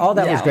Mary, all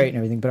that was great and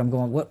everything. But I'm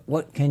going,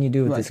 what can you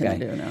do with this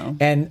guy?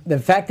 And the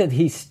fact that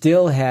he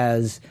still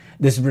has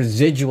this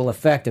residual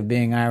effect of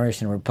being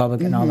Irish and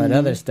Republican and all that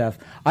other stuff,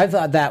 I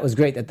thought that was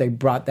great that they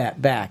brought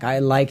that back. I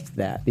liked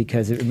that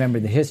because it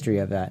remembered the history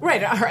of that.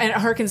 Right, and it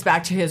harkens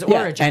back to his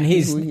origin. And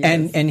he's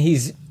and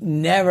he's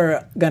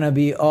never going to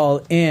be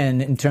all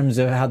in terms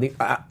of how the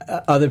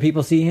other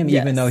people see him,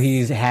 even though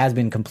he has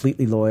been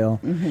completely loyal.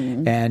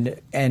 And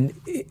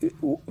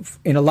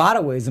in a lot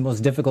of ways, the most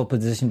difficult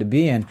position to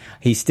be in.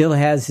 He still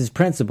has his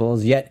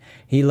principles, yet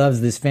he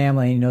loves this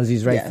family. He knows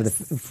he's right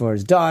for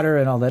his daughter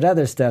and all that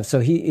other stuff.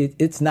 So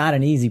it's not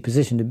an easy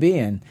position to be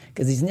in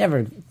because he's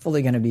never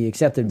fully going to be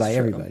accepted by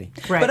everybody.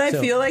 Right. But I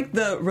feel like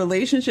the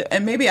relationship,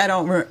 and maybe I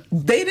don't remember,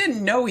 they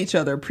didn't know each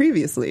other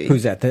previously.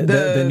 Who's that?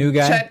 The new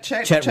guy?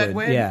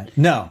 Chetwood? Yeah.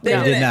 No,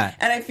 they did not.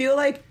 And I feel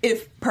like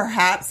if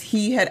perhaps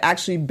he had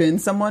actually been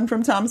someone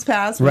from Tom's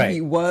past, when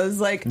he was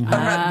like around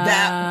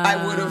that,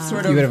 I would have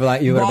sort of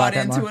bought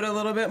into it a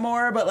little bit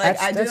more. But like,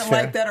 I didn't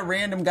like that a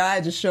random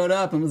guy just showed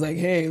up and was like,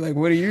 "Hey, like,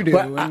 what do you do?"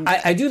 Well,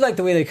 I do like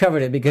the way they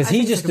covered it because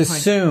he just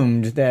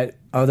assumed that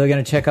they're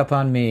going to check up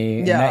on me.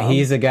 And that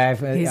he's a guy.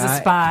 He's a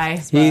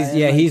spy.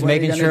 He's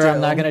making sure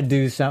I'm not going to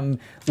do something.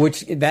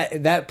 Which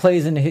that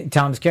plays into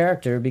Tom's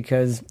character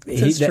because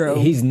he's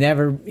going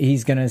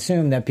to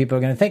assume that people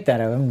are going to think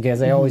that of him because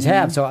they always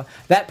have. So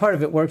that part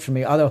of it worked for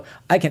me. Although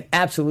I can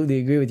absolutely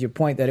agree with your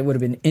point that it would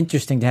have been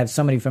interesting to have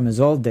somebody from his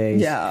old days.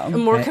 Yeah,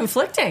 more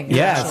conflicting.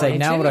 Yeah, it's like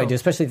now what do I do?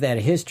 Especially if they had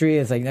a history.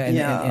 It's like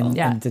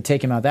and to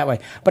take him out that way.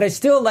 But I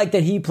still like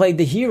that he played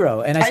the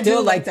hero, and I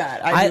still like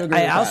that.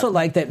 I also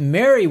like that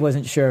Mary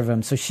wasn't sure of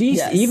him, so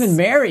she's even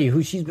Mary, who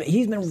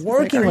he's been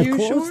working with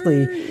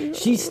closely. Sure?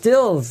 She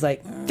still is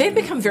like they've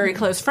become very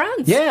close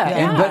friends.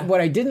 But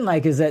what I didn't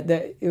like is that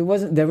there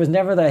was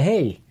never the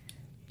hey.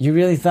 You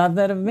really thought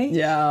that of me?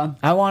 Yeah.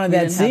 I wanted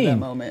that scene. Have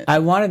that moment. I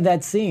wanted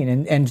that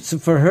scene. And so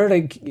for her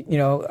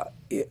to,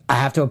 I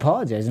have to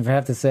apologize and for her to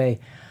have to say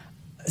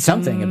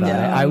something about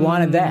it. I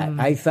wanted that.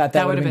 I thought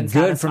that would have been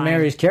good for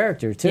Mary's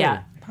character, too.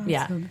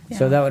 Yeah.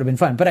 So that would have been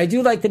fun. But I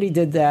do like that he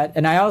did that.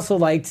 And I also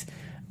liked,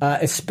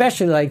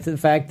 especially liked the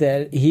fact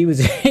that he was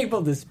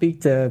able to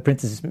speak to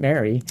Princess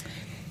Mary.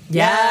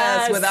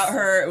 Yes, without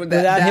her,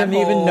 without him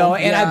even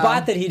knowing. And I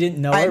bought that he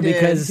didn't know her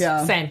because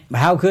same.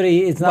 How could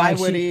he? It's not. Why like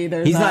would he?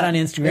 He's not on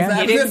Instagram.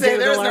 He didn't say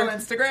there's no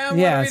Instagram.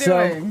 What are we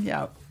doing?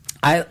 Yeah.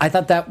 I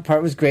thought that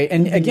part was great.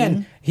 And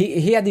again,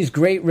 he had these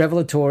great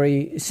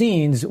revelatory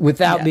scenes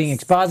without being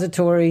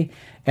expository,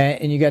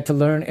 and you got to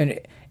learn.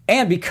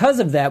 And because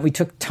of that, we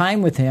took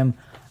time with him.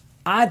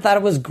 I thought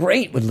it was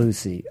great with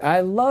Lucy.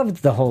 I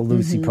loved the whole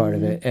Lucy part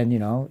of it. And,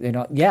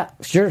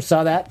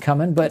 saw that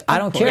coming, but I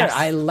don't care. Yes.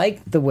 I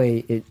liked the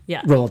way it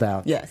rolled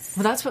out. Yes.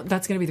 Well, that's going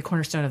to be the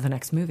cornerstone of the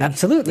next movie.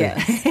 Absolutely.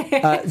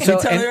 Yes. So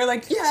they were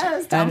like,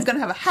 yes, Tom's going to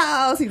have a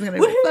house. He's going to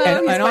be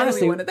fun. And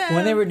honestly,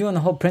 when they were doing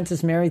the whole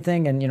Princess Mary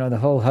thing and, the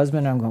whole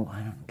husband, I'm going,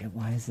 I don't like,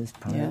 why is this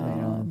part?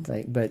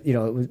 But it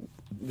was.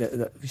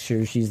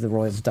 Sure, she's the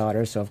royal's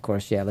daughter, so of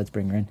course, let's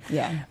bring her in.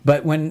 Yeah.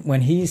 But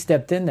when he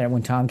stepped in there,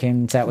 when Tom came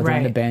and sat with her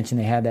on the bench, and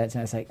they had that, and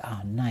I was like,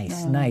 oh,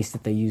 nice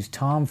that they used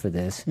Tom for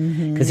this,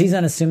 because he's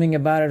unassuming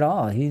about it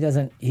all.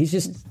 He's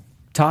just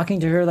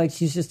talking to her like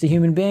she's just a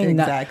human being,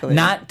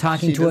 not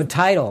talking to a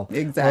title.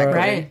 Exactly.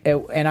 Right.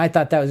 And I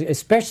thought that was,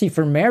 especially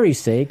for Mary's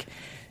sake,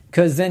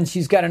 because then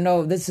she's got to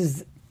know this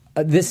is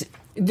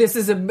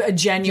a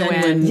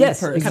genuine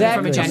yes, person.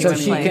 exactly. From a genuine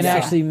so she place. can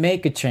actually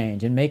make a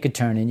change and make a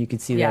turn, and you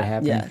could see that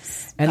happen.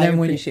 Yes, and then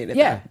I appreciated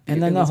that.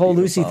 And then the whole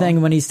Lucy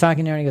thing when he's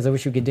talking to her and he goes, "I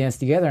wish we could dance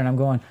together," and I'm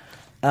going.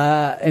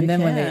 And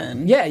then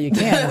when you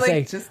can.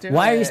 It's like,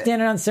 why are you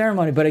standing on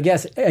ceremony? But I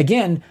guess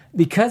again,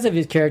 because of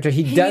his character,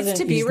 he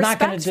doesn't. He's not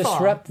going to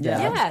disrupt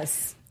that.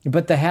 Yes.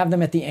 But to have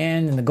them at the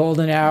end and the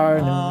golden hour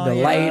and the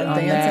light on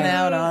dancing that,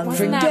 out on,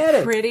 wasn't forget that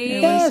it. pretty?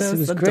 Yes, it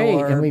was great,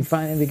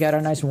 and we got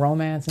our nice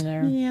romance in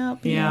there.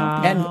 Yep.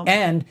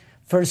 And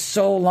for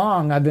so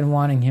long, I've been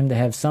wanting him to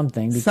have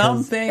something.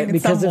 Because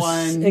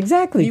someone.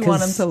 Exactly. You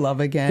want him to love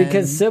again.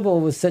 Because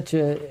Sybil was such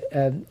a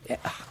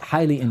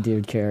highly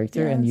endeared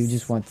character, and you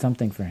just want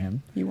something for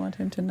him. You want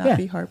him to not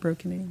be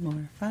heartbroken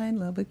anymore. Find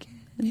love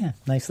again. Yeah,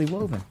 nicely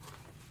woven.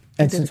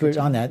 And since we're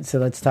on that, so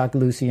let's talk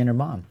Lucy and her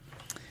mom.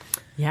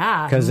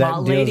 Yeah, because that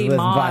deals Lady with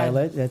Maud.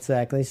 Violet.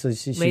 Exactly. So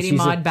she's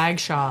Maud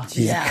Bagshaw.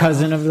 She's a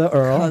cousin of the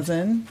Earl,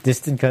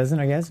 distant cousin,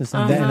 I guess, or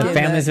something. And the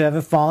families have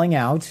a falling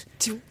out.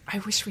 I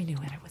wish we knew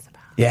what it was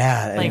about.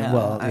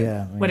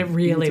 Yeah, what it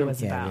really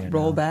was about.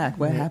 Roll back.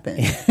 What happened?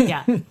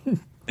 Yeah.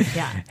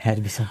 Had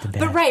to be something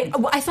bad.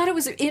 But I thought it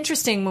was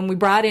interesting when we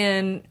brought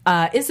in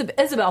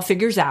Isabel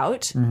figures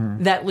out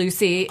that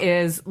Lucy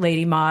is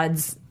Lady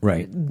Maud's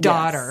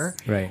daughter,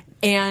 right?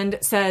 And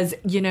says,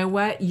 you know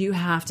what, you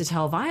have to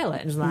tell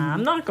Violet. And she's like,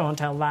 I'm not going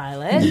to tell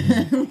Violet.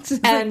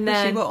 And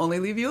then she will only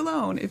leave you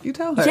alone if you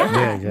tell her.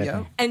 Yeah,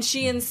 exactly. And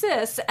she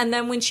insists. And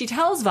then when she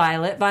tells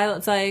Violet,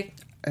 Violet's like,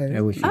 I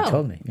wish you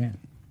told me.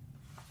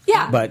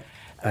 Yeah, but.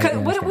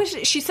 What was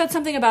she said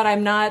something about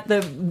I'm not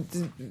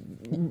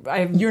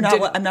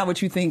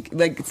what you think,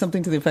 like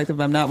something to the effect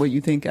of I'm not what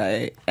you think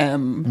I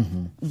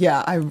am.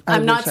 Yeah,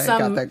 I'm not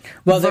some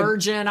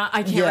virgin.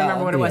 I can't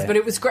remember what it was, but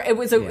it was great. It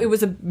was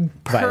a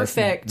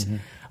perfect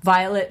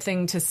Violet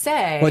thing to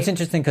say. Well, it's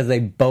interesting because they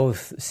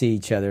both see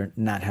each other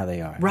not how they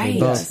are. Right.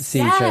 They both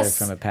see each other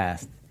from a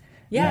past.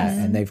 Yes.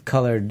 And they've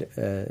colored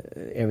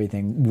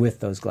everything with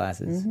those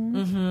glasses.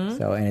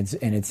 So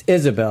and it's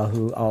Isabel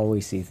who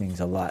always sees things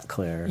a lot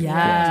clearer.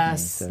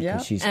 Yes.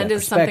 She's and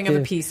is something of a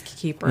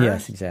peacekeeper.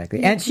 Yes,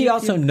 exactly. And she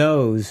also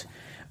knows,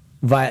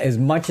 as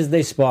much as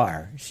they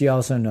spar, she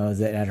also knows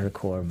that at her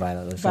core,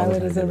 Violet is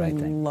always the right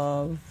thing.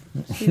 Love.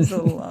 She's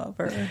a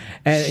lover.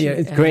 And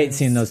it's great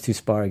seeing those two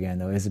spar again,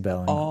 though, Isabel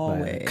and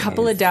Violet. A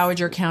couple of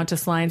Dowager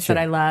Countess lines that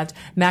I loved.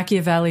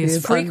 Machiavelli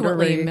is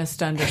frequently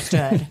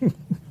misunderstood.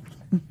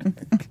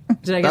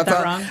 Did I get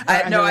that wrong?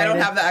 I don't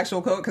have the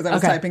actual quote because I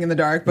was typing in the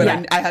dark, but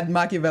I had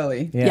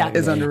Machiavelli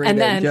is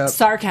underrated. And then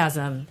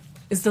sarcasm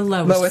is the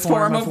lowest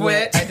form of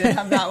wit. I did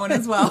have that one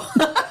as well.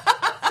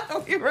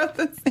 We wrote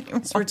the same.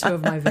 Those were two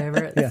of my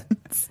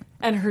favorites.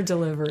 And her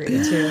delivery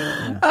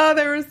too. Oh,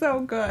 they were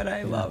so good.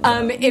 I love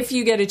them. If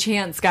you get a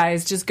chance,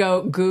 guys, just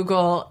go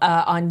Google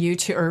on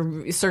YouTube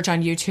or search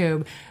on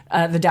YouTube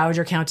the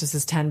Dowager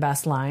Countess's 10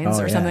 best lines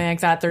or something like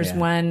that. There's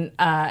one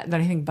that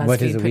I think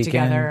BuzzFeed put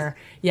together.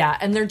 Yeah,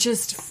 and they're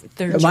just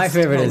my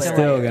favorite hilarious. Is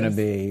still going to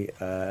be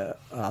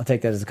I'll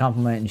take that as a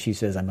compliment, and she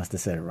says I must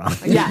have said it wrong.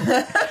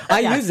 Yeah,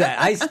 I use that.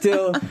 I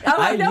still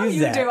I use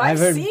you that. Do. I've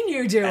seen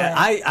you do it.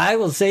 I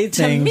will say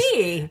things to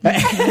me.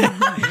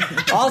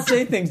 I'll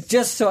say things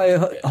just so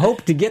I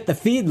hope to get the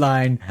feed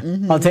line.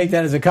 I'll take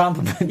that as a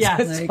compliment. Yeah,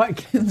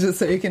 just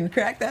so you can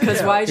crack that.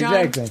 Because why,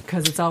 John?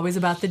 Because it's always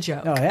about the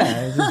joke. Oh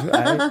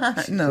yeah.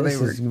 They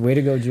were way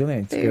to go,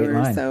 Julian. It's they great were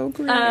line. So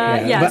great.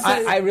 But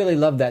I really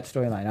love that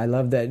storyline. I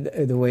love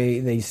that the way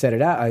they set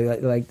it out. I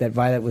like that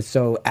Violet was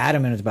so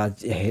adamant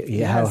about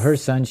how her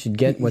son should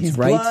get what's he's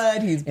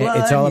right. He's blood.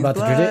 It's all about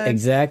blood. the tradition.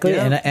 Exactly.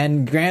 Yep.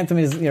 And Grantham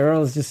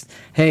Earl is just,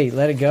 hey,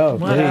 let it go.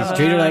 Please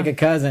treat her like a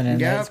cousin.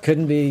 And that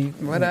couldn't be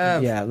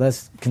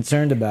less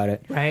concerned about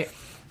it. Right.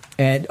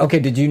 And okay,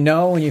 did you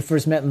know when you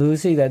first met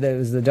Lucy that it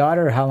was the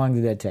daughter, or how long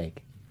did that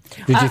take?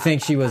 Did you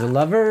think she was a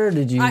lover?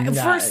 Did you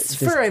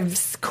for a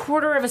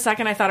quarter of a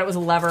second I thought it was a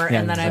lover,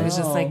 and then I was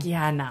just like,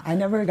 no. I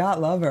never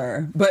got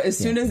lover. But as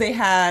soon as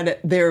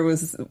there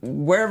was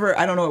wherever,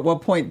 I don't know at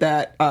what point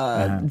that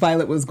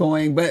Violet was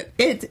going, but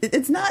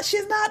it's not.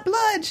 She's not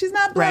blood. She's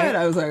not blood. Right.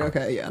 I was like,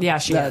 okay,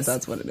 she is.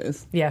 That's what it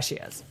is. Yeah, she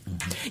is.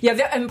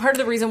 Yeah, and part of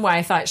the reason why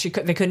I thought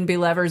they couldn't be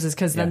lovers is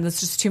because then there's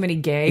just too many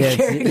gay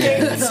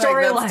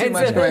storylines in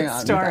the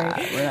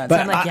story.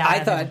 But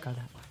I thought.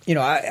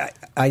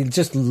 I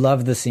just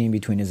love the scene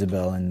between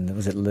Isabel and,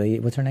 was it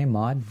what's her name?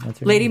 Maud?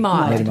 Lady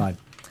Maud. Lady Maud.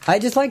 I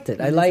just liked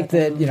it. I liked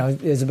that,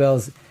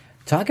 Isabel's,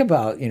 talk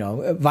about,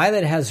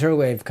 Violet has her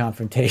way of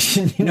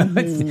confrontation,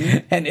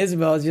 and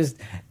Isabel is just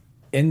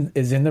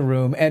is in the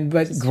room,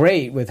 but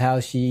great with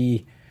how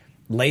she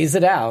lays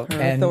it out.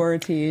 Her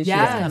authority. She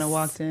just kind of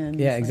walked in.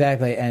 Yeah,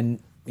 exactly. And,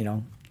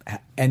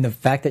 and the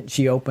fact that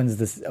she opens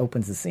the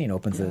scene,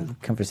 the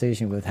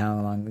conversation with how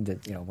long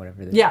did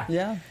whatever.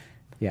 Yeah.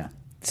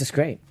 It's just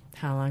great.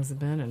 How long's it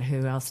been, and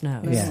who else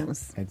knows? Yeah,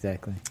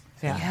 exactly.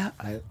 Yeah.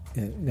 I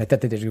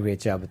thought they did a great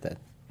job with that.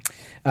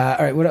 All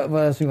right, what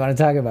else we want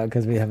to talk about?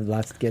 Because we have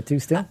lots to get to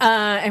still.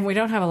 And we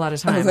don't have a lot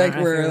of time. I was like,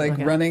 we're like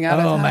running out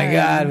of time. Oh my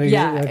God.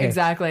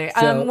 Exactly.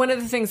 So, one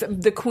of the things,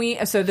 the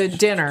Queen, so the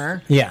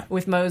dinner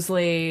with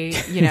Mosley,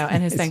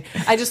 and his thing.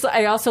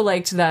 I also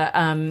liked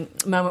the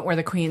moment where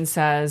the Queen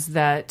says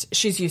that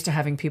she's used to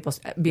having people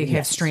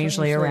behave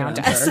strangely around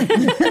us. It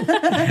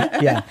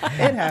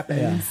happens.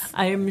 Yeah.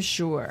 I am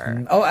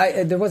sure.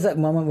 There was that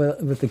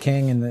moment with the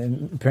King and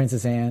the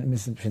Princess Anne,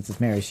 Mrs. Princess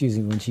Mary. It's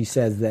usually when she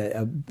says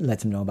that,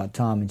 lets him know about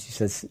Tom, and she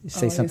says,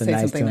 say something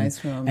nice to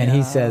him. And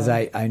he says,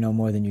 I know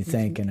more than you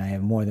think, and I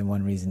have more than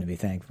one reason to be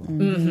thankful.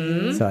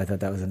 Mm-hmm. So I thought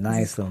that was a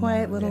nice little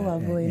quiet little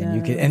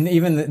loveliness. And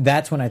even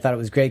that's when I thought it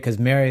was great, because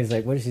Mary's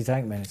like, what is she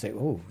talking about? And it's like,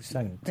 oh, she's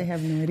talking. They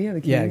have no idea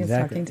the King is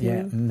talking to you.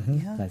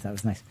 Mm-hmm. I thought it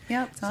was nice.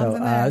 Yep.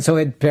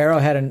 So Barrow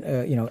had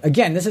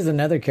again, this is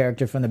another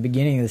character from the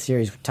beginning of the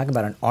series. Talk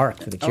about an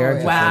arc for the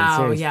character.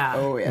 Wow,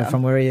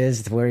 from where he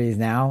is to where he is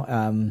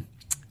now.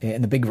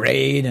 In the big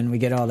raid, and we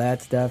get all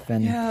that stuff,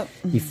 and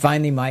he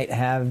finally might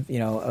have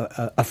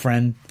a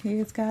friend,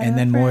 and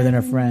then more than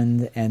a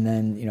friend, and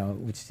then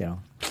which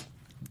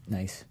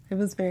nice. It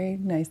was very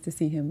nice to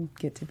see him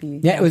get to be.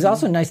 Yeah, it was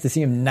also nice to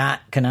see him not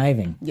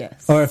conniving.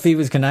 Yes, or if he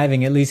was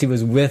conniving, at least he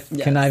was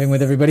conniving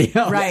with everybody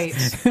else. Right.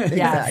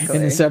 Exactly.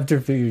 In the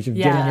subterfuge of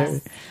getting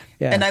it.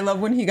 Yeah. And I love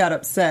when he got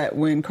upset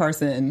when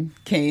Carson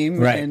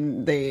came,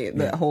 and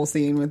the whole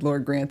scene with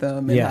Lord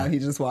Grantham, and how he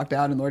just walked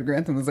out, and Lord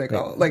Grantham was like,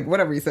 oh, like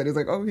whatever he said, he's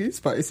like, oh, he's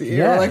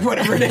spicy, or like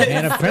whatever it is.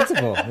 And a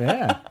principal,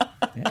 I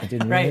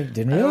didn't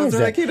realize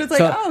that. He was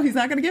like, oh, he's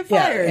not going to get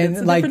fired. And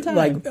it's a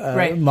different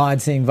time. Maud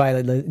seeing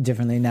Violet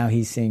differently, now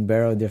he's seeing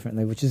Barrow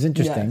differently, which is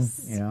interesting,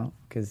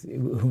 because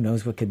who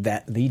knows what could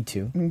that lead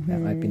to? Mm-hmm. That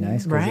might be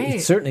nice. It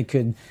certainly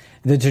could.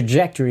 The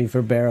trajectory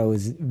for Barrow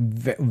is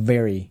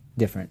very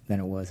different than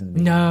it was in the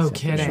beginning. No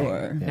kidding.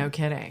 Sure. No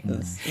kidding.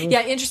 Mm-hmm.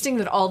 Yeah, interesting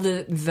that all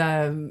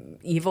the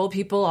evil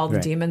people, all the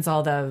demons,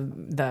 all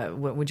the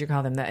what would you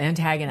call them? The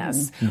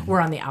antagonists were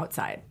on the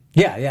outside.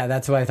 Yeah,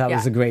 that's what I thought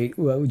was a great,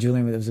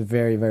 Julian, it was a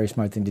very, very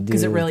smart thing to do.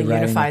 Because it really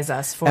unifies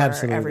us for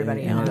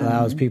everybody. And it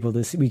allows people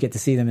we get to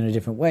see them in a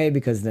different way,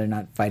 because they're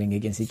not fighting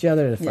against each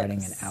other, they're fighting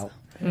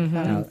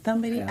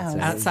somebody else.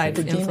 Outside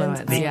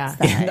influence.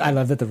 I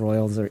love that the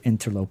royals are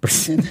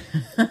interlopers.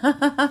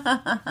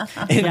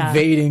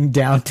 Invading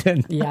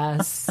Downton.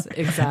 Yes,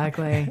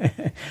 exactly.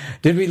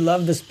 Did we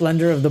love the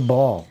splendor of the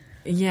ball?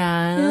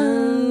 Yeah.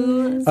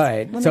 All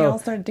right. When they all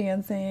start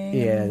dancing,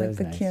 and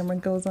the camera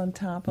goes on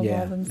top of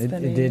all them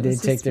spinning. They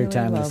take their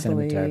time with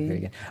cinematography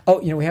again. Oh,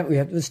 we have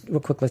real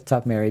quick. Let's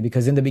talk Mary,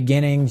 because in the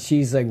beginning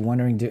she's like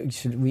wondering,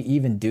 should we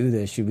even do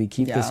this? Should we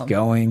keep this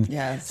going?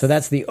 Yes. So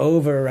that's the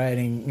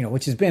overriding,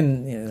 which has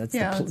been that's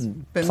the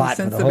plot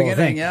for the whole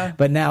thing. Yeah.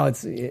 But now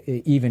it's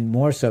even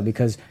more so,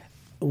 because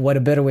what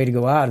a better way to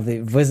go out if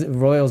the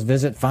royals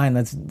visit? Fine,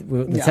 let's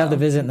have the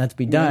visit and let's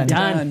be done.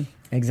 Done.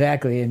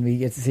 Exactly, and we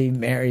get to see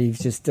Mary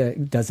just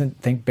doesn't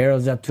think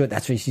Barrow's up to it.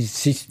 That's why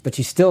but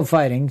she's still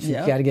fighting. She's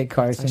got to get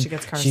Carson. So she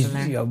gets Carson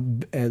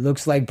there. It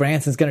looks like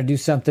Branson's going to do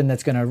something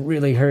that's going to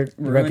really hurt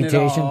the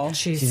reputation.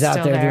 She's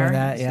out there doing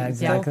that. She's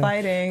exactly. Still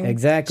fighting.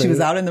 Exactly. She was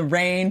out in the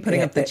rain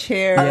putting up the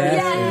chairs.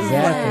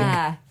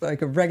 Exactly.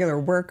 Like a regular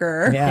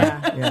worker.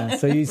 Yeah.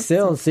 So you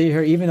still see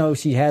her, even though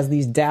she has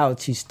these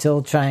doubts, she's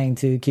still trying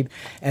to keep.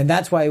 And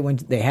that's why when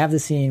they have the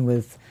scene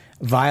with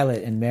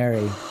Violet and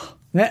Mary.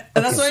 And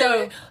that's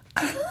why.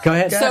 Go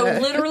ahead. So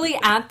literally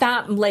at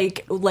that,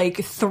 like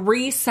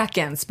 3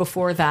 seconds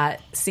before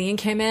that scene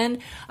came in,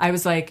 I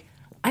was like,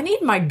 I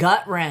need my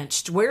gut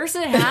wrenched. Where's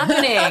it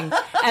happening?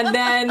 And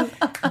then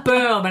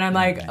boom, and I'm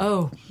like,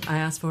 oh, I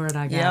asked for it.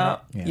 I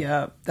got it.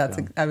 Yep.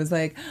 I was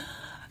like,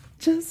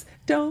 just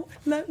don't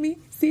let me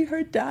see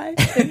her die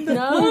in the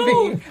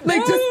movie.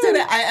 Like, just did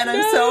it. And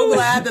I'm so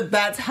glad that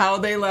that's how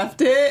they left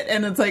it.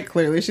 And it's like,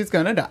 clearly she's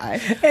going to die.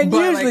 And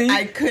but usually,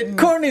 I couldn't.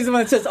 Courtney's the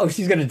one that says, oh,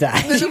 she's going to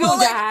die.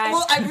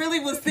 I really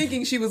was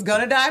thinking she was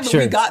going to die, but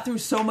we got through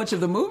so much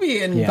of the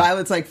movie, and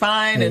Violet's like,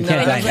 fine. And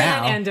then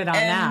ended on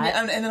that.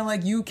 And then I'm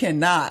like, you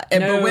cannot.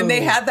 But when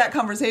they had that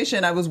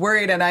conversation, I was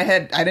worried, and I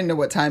didn't know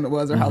what time it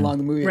was or how long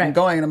the movie had been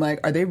going. And I'm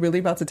like, are they really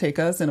about to take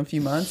us in a few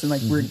months? And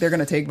like, they're going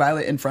to take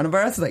Violet in front of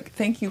us? Like,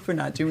 thank you for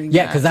not doing that.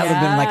 Yeah, because that would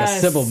have been like a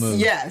Sybil movie.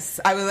 Yes.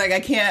 I was like,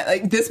 I can't,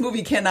 like, this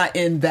movie cannot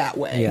end that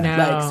way. Yeah. No.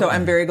 Like, so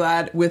I'm very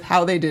glad with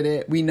how they did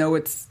it. We know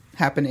it's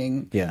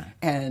happening. Yeah.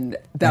 And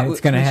that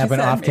it's going to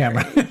happen off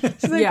camera.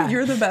 She's like,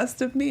 you're the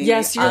best of me.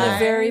 Yes, you're the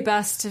very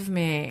best of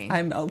me.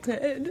 I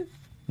melted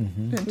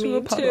into me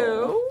a puddle.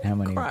 Too. How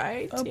many?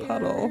 A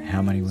puddle.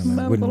 How many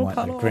women wouldn't want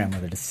their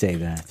grandmother to say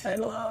that? I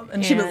love.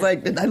 And she was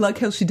like, I like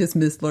how she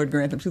dismissed Lord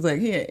Grantham. She's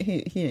like, he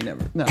ain't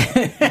never. No.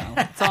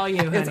 It's all you,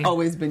 honey. It's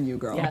always been you,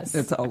 girl. Yes.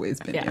 It's always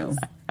been you.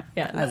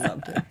 Yes. I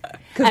loved it.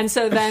 And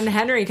so then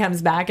Henry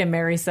comes back and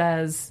Mary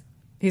says,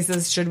 He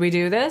says, should we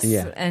do this?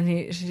 Yeah.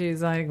 And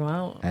she's like,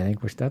 well, I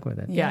think we're stuck with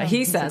it. yeah,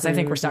 he says, I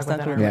think we're stuck with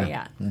it already.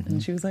 Yeah.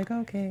 And she was like,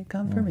 okay,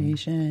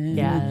 confirmation.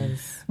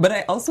 Yes. But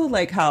I also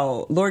like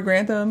how Lord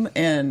Grantham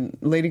and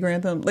Lady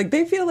Grantham, like,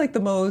 they feel like the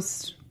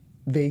most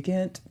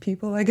vacant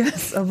people, I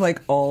guess, of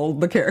like all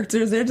the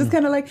characters. They're just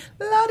kind of like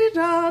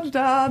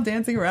la-di-da-da-da,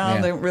 dancing around.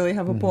 Yeah. They don't really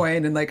have a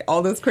point, and like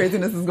all this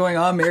craziness is going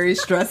on. Mary's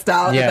stressed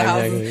out. Yeah, the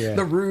house, exactly,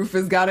 the roof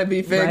has got to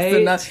be fixed,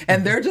 Right.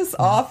 and they're just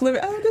off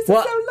living. Oh, this is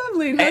so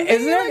lovely.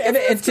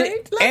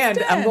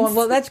 I'm going,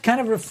 well, that's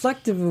kind of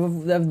reflective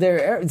of their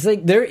era. It's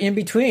like they're in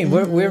between.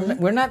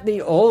 We're not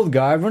the old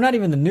guard. We're not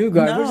even the new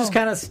guard. No. We're just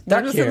kind of stuck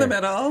We're just here in the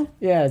middle.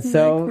 Yeah,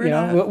 so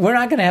Like, we're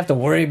not going to have to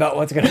worry about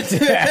what's going to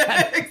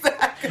happen.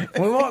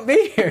 Exactly. We won't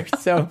be here.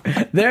 So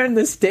they're in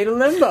this state of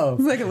limbo.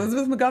 It's like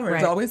Elizabeth Montgomery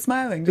is always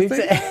smiling. Just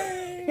like,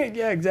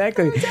 Yeah,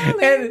 exactly.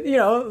 And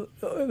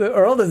the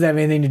Earl doesn't have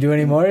anything to do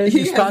anymore. His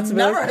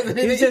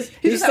responsibility. He just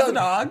has a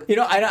dog.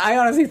 I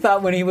honestly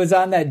thought when he was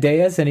on that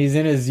dais and he's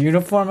in his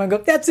uniform, I go,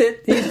 that's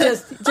it. He's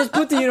just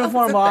put the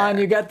uniform on.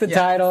 You got the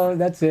title.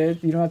 That's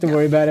it. You don't have to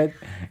worry about it.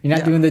 You're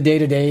not doing the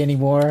day-to-day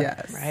anymore.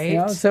 Yes. Right.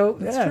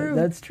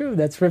 That's true.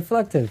 That's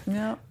reflective.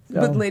 Yeah.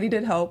 So- But Lady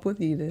did help with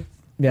Edith.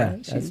 Yeah,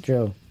 Right? that's She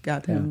true.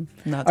 Got him.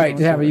 Not All right,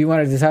 Tamara, you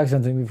wanted to talk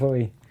something before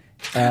we...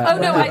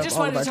 I just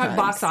all wanted of to our talk times.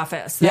 box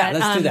office. Yeah,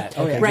 let's do that.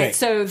 Okay, right. great.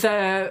 So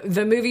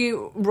the movie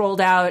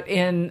rolled out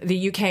in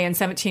the UK in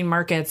 17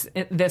 markets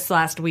this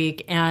last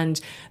week, and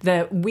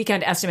the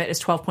weekend estimate is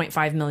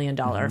 $12.5 million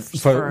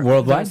For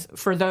worldwide?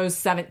 for those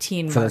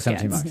 17 For markets. those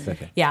 17 markets,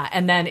 okay. Yeah,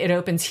 and then it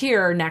opens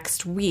here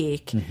next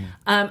week.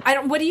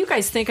 What do you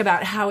guys think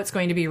about how it's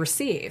going to be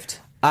received?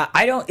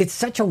 I don't. It's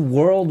such a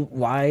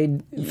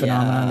worldwide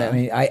phenomenon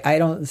that I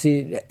don't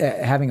see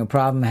having a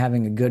problem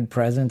having a good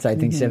presence. I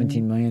think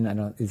 17 million. I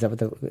don't. Is that what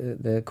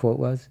the quote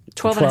was?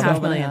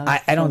 12.5 million.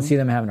 I don't see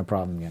them having a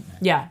problem getting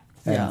that. Yeah.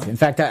 Yeah. In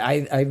fact,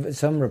 I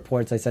some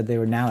reports I said they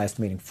were now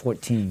estimating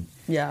 14.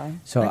 Yeah.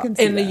 So I can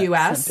see In the that.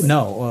 U.S.?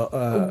 No,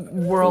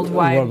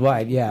 Worldwide.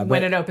 Worldwide, yeah. When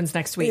but- it opens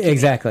next week.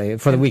 exactly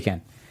for the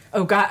weekend.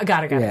 Oh, got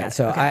it. Yeah.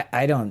 So Okay.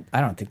 I don't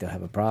think they'll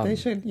have a problem. They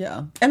should,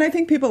 yeah. And I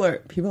think people are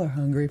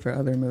hungry for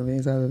other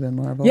movies other than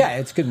Marvel. Yeah,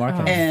 it's good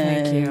marketing.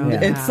 And Thank you.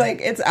 Yeah. it's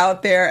like it's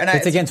out there, and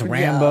It's against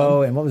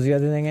Rambo, Yeah. and what was the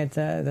other thing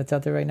that's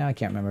out there right now? I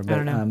can't remember. But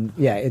I don't know.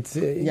 yeah, it's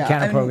Yeah,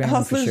 kind of and programming for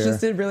Hustlers sure. just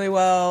did really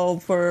well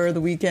for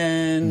the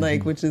weekend,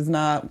 like which is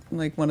not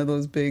like one of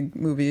those big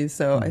movies.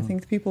 So I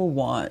think people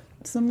want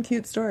some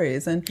cute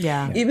stories, and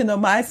even though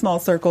my small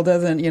circle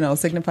doesn't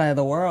signify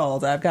the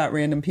world, I've got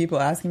random people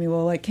asking me,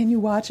 well, like, can you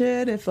watch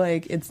it if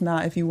like it's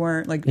not, if you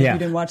weren't like, if you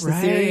didn't watch the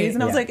series?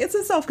 And I was like, it's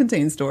a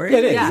self-contained story.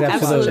 It is, Yeah,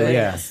 absolutely.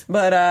 Yeah.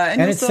 But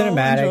and you'll it's still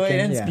cinematic enjoy it,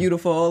 and and- it's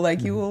beautiful.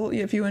 Like you will,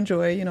 if you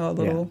enjoy a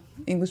little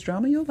English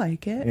drama, you'll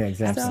like it. Yeah,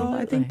 exactly. So I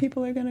Absolutely. think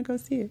people are going to go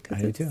see it.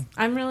 I do too.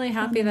 I'm really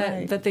happy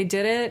Right. that they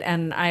did it,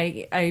 and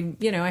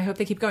I hope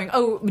they keep going.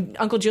 Oh,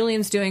 Uncle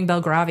Julian's doing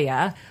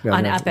Belgravia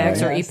on Belgravia,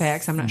 Epix or right. Yes.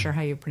 Epix. I'm not sure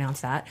how you pronounce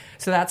that.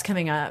 So that's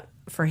coming up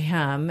for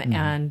him,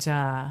 and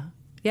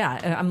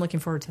I'm looking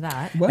forward to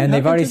that. What And they've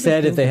happened already to the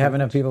said if they movie? have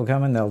enough people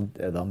coming,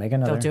 they'll make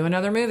another. They'll do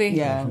another movie.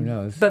 Yeah. Who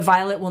knows? But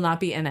Violet will not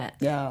be in it.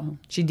 Yeah.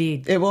 She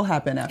did. It will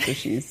happen after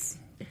she's,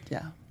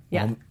 Yeah.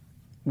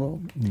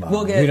 we'll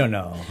Well, get. we don't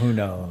know. Who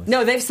knows?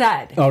 No, they've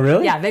said. Oh,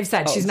 really? Yeah, they've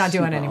said she's not she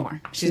doing it won't.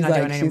 anymore. She's She's not like,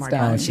 doing it she's anymore.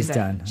 done. No, She's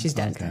done. She's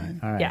done. Okay.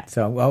 All right. Yeah.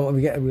 So, well,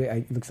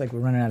 it looks like we're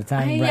running out of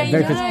time. Ay, Right, ay,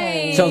 very quick.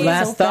 ay. So,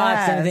 last So thoughts?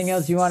 fast. Anything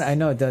else you want? I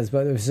know it does,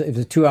 but it was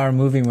a 2-hour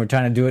movie, and we're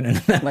trying to do it in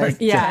an hour. Like,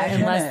 Yeah, Yeah.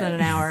 in less than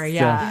an hour.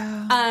 Yeah.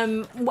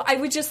 I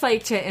would just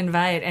like to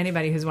invite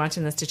anybody who's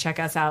watching this to check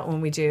us out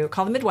when we do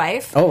Call the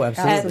Midwife. Oh,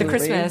 absolutely. At the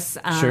Christmas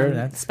Sure,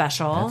 that's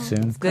special.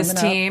 soon. It's This coming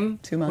up. team,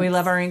 2 months. we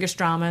love our English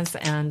dramas,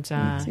 and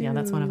yeah,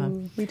 that's one of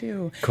them. We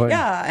do. Courtney.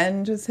 Yeah,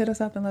 and just hit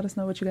us up and let us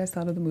know what you guys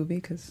thought of the movie,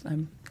 because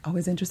I'm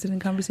always interested in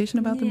conversation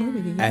about the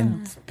movie. Yeah.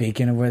 And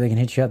speaking of where they can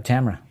hit you up,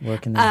 Tamara, where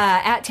can they?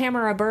 At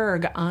Tamara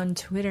Berg on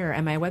Twitter,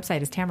 and my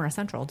website is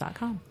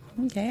tamaracentral.com.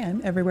 Okay,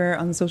 I'm everywhere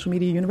on the social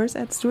media universe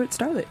at Stuart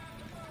Starlet.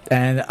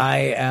 And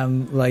I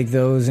am like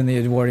those in the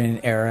Edwardian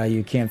era.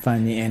 You can't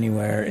find me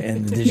anywhere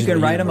in the digital You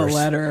can write him a universe.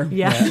 letter.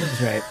 Yeah,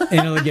 That's right. And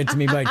it'll get to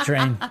me by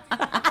train.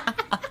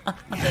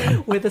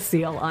 with a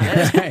seal on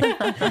it.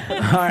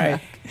 All right.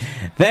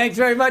 Thanks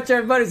very much,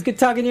 everybody. It's good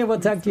talking to you. We'll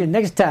talk to you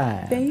next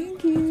time.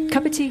 Thank you.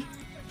 Cup of tea.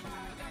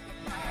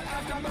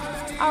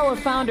 Our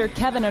founder,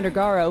 Kevin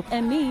Undergaro,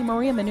 and me,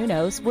 Maria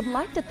Menounos, would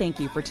like to thank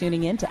you for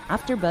tuning in to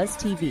AfterBuzz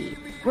TV.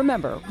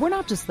 Remember, we're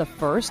not just the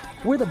first,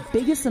 we're the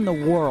biggest in the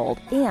world,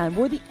 and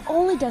we're the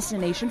only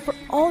destination for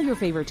all your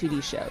favorite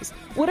TV shows.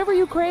 Whatever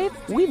you crave,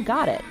 we've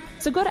got it.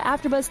 So go to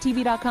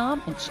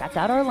AfterBuzzTV.com and check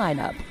out our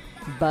lineup.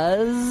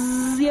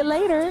 Buzz you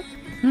later.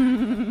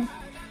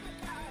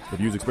 The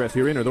views expressed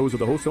herein are those of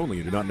the hosts only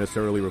and do not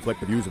necessarily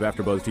reflect the views of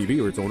AfterBuzz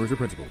TV or its owners or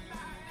principals.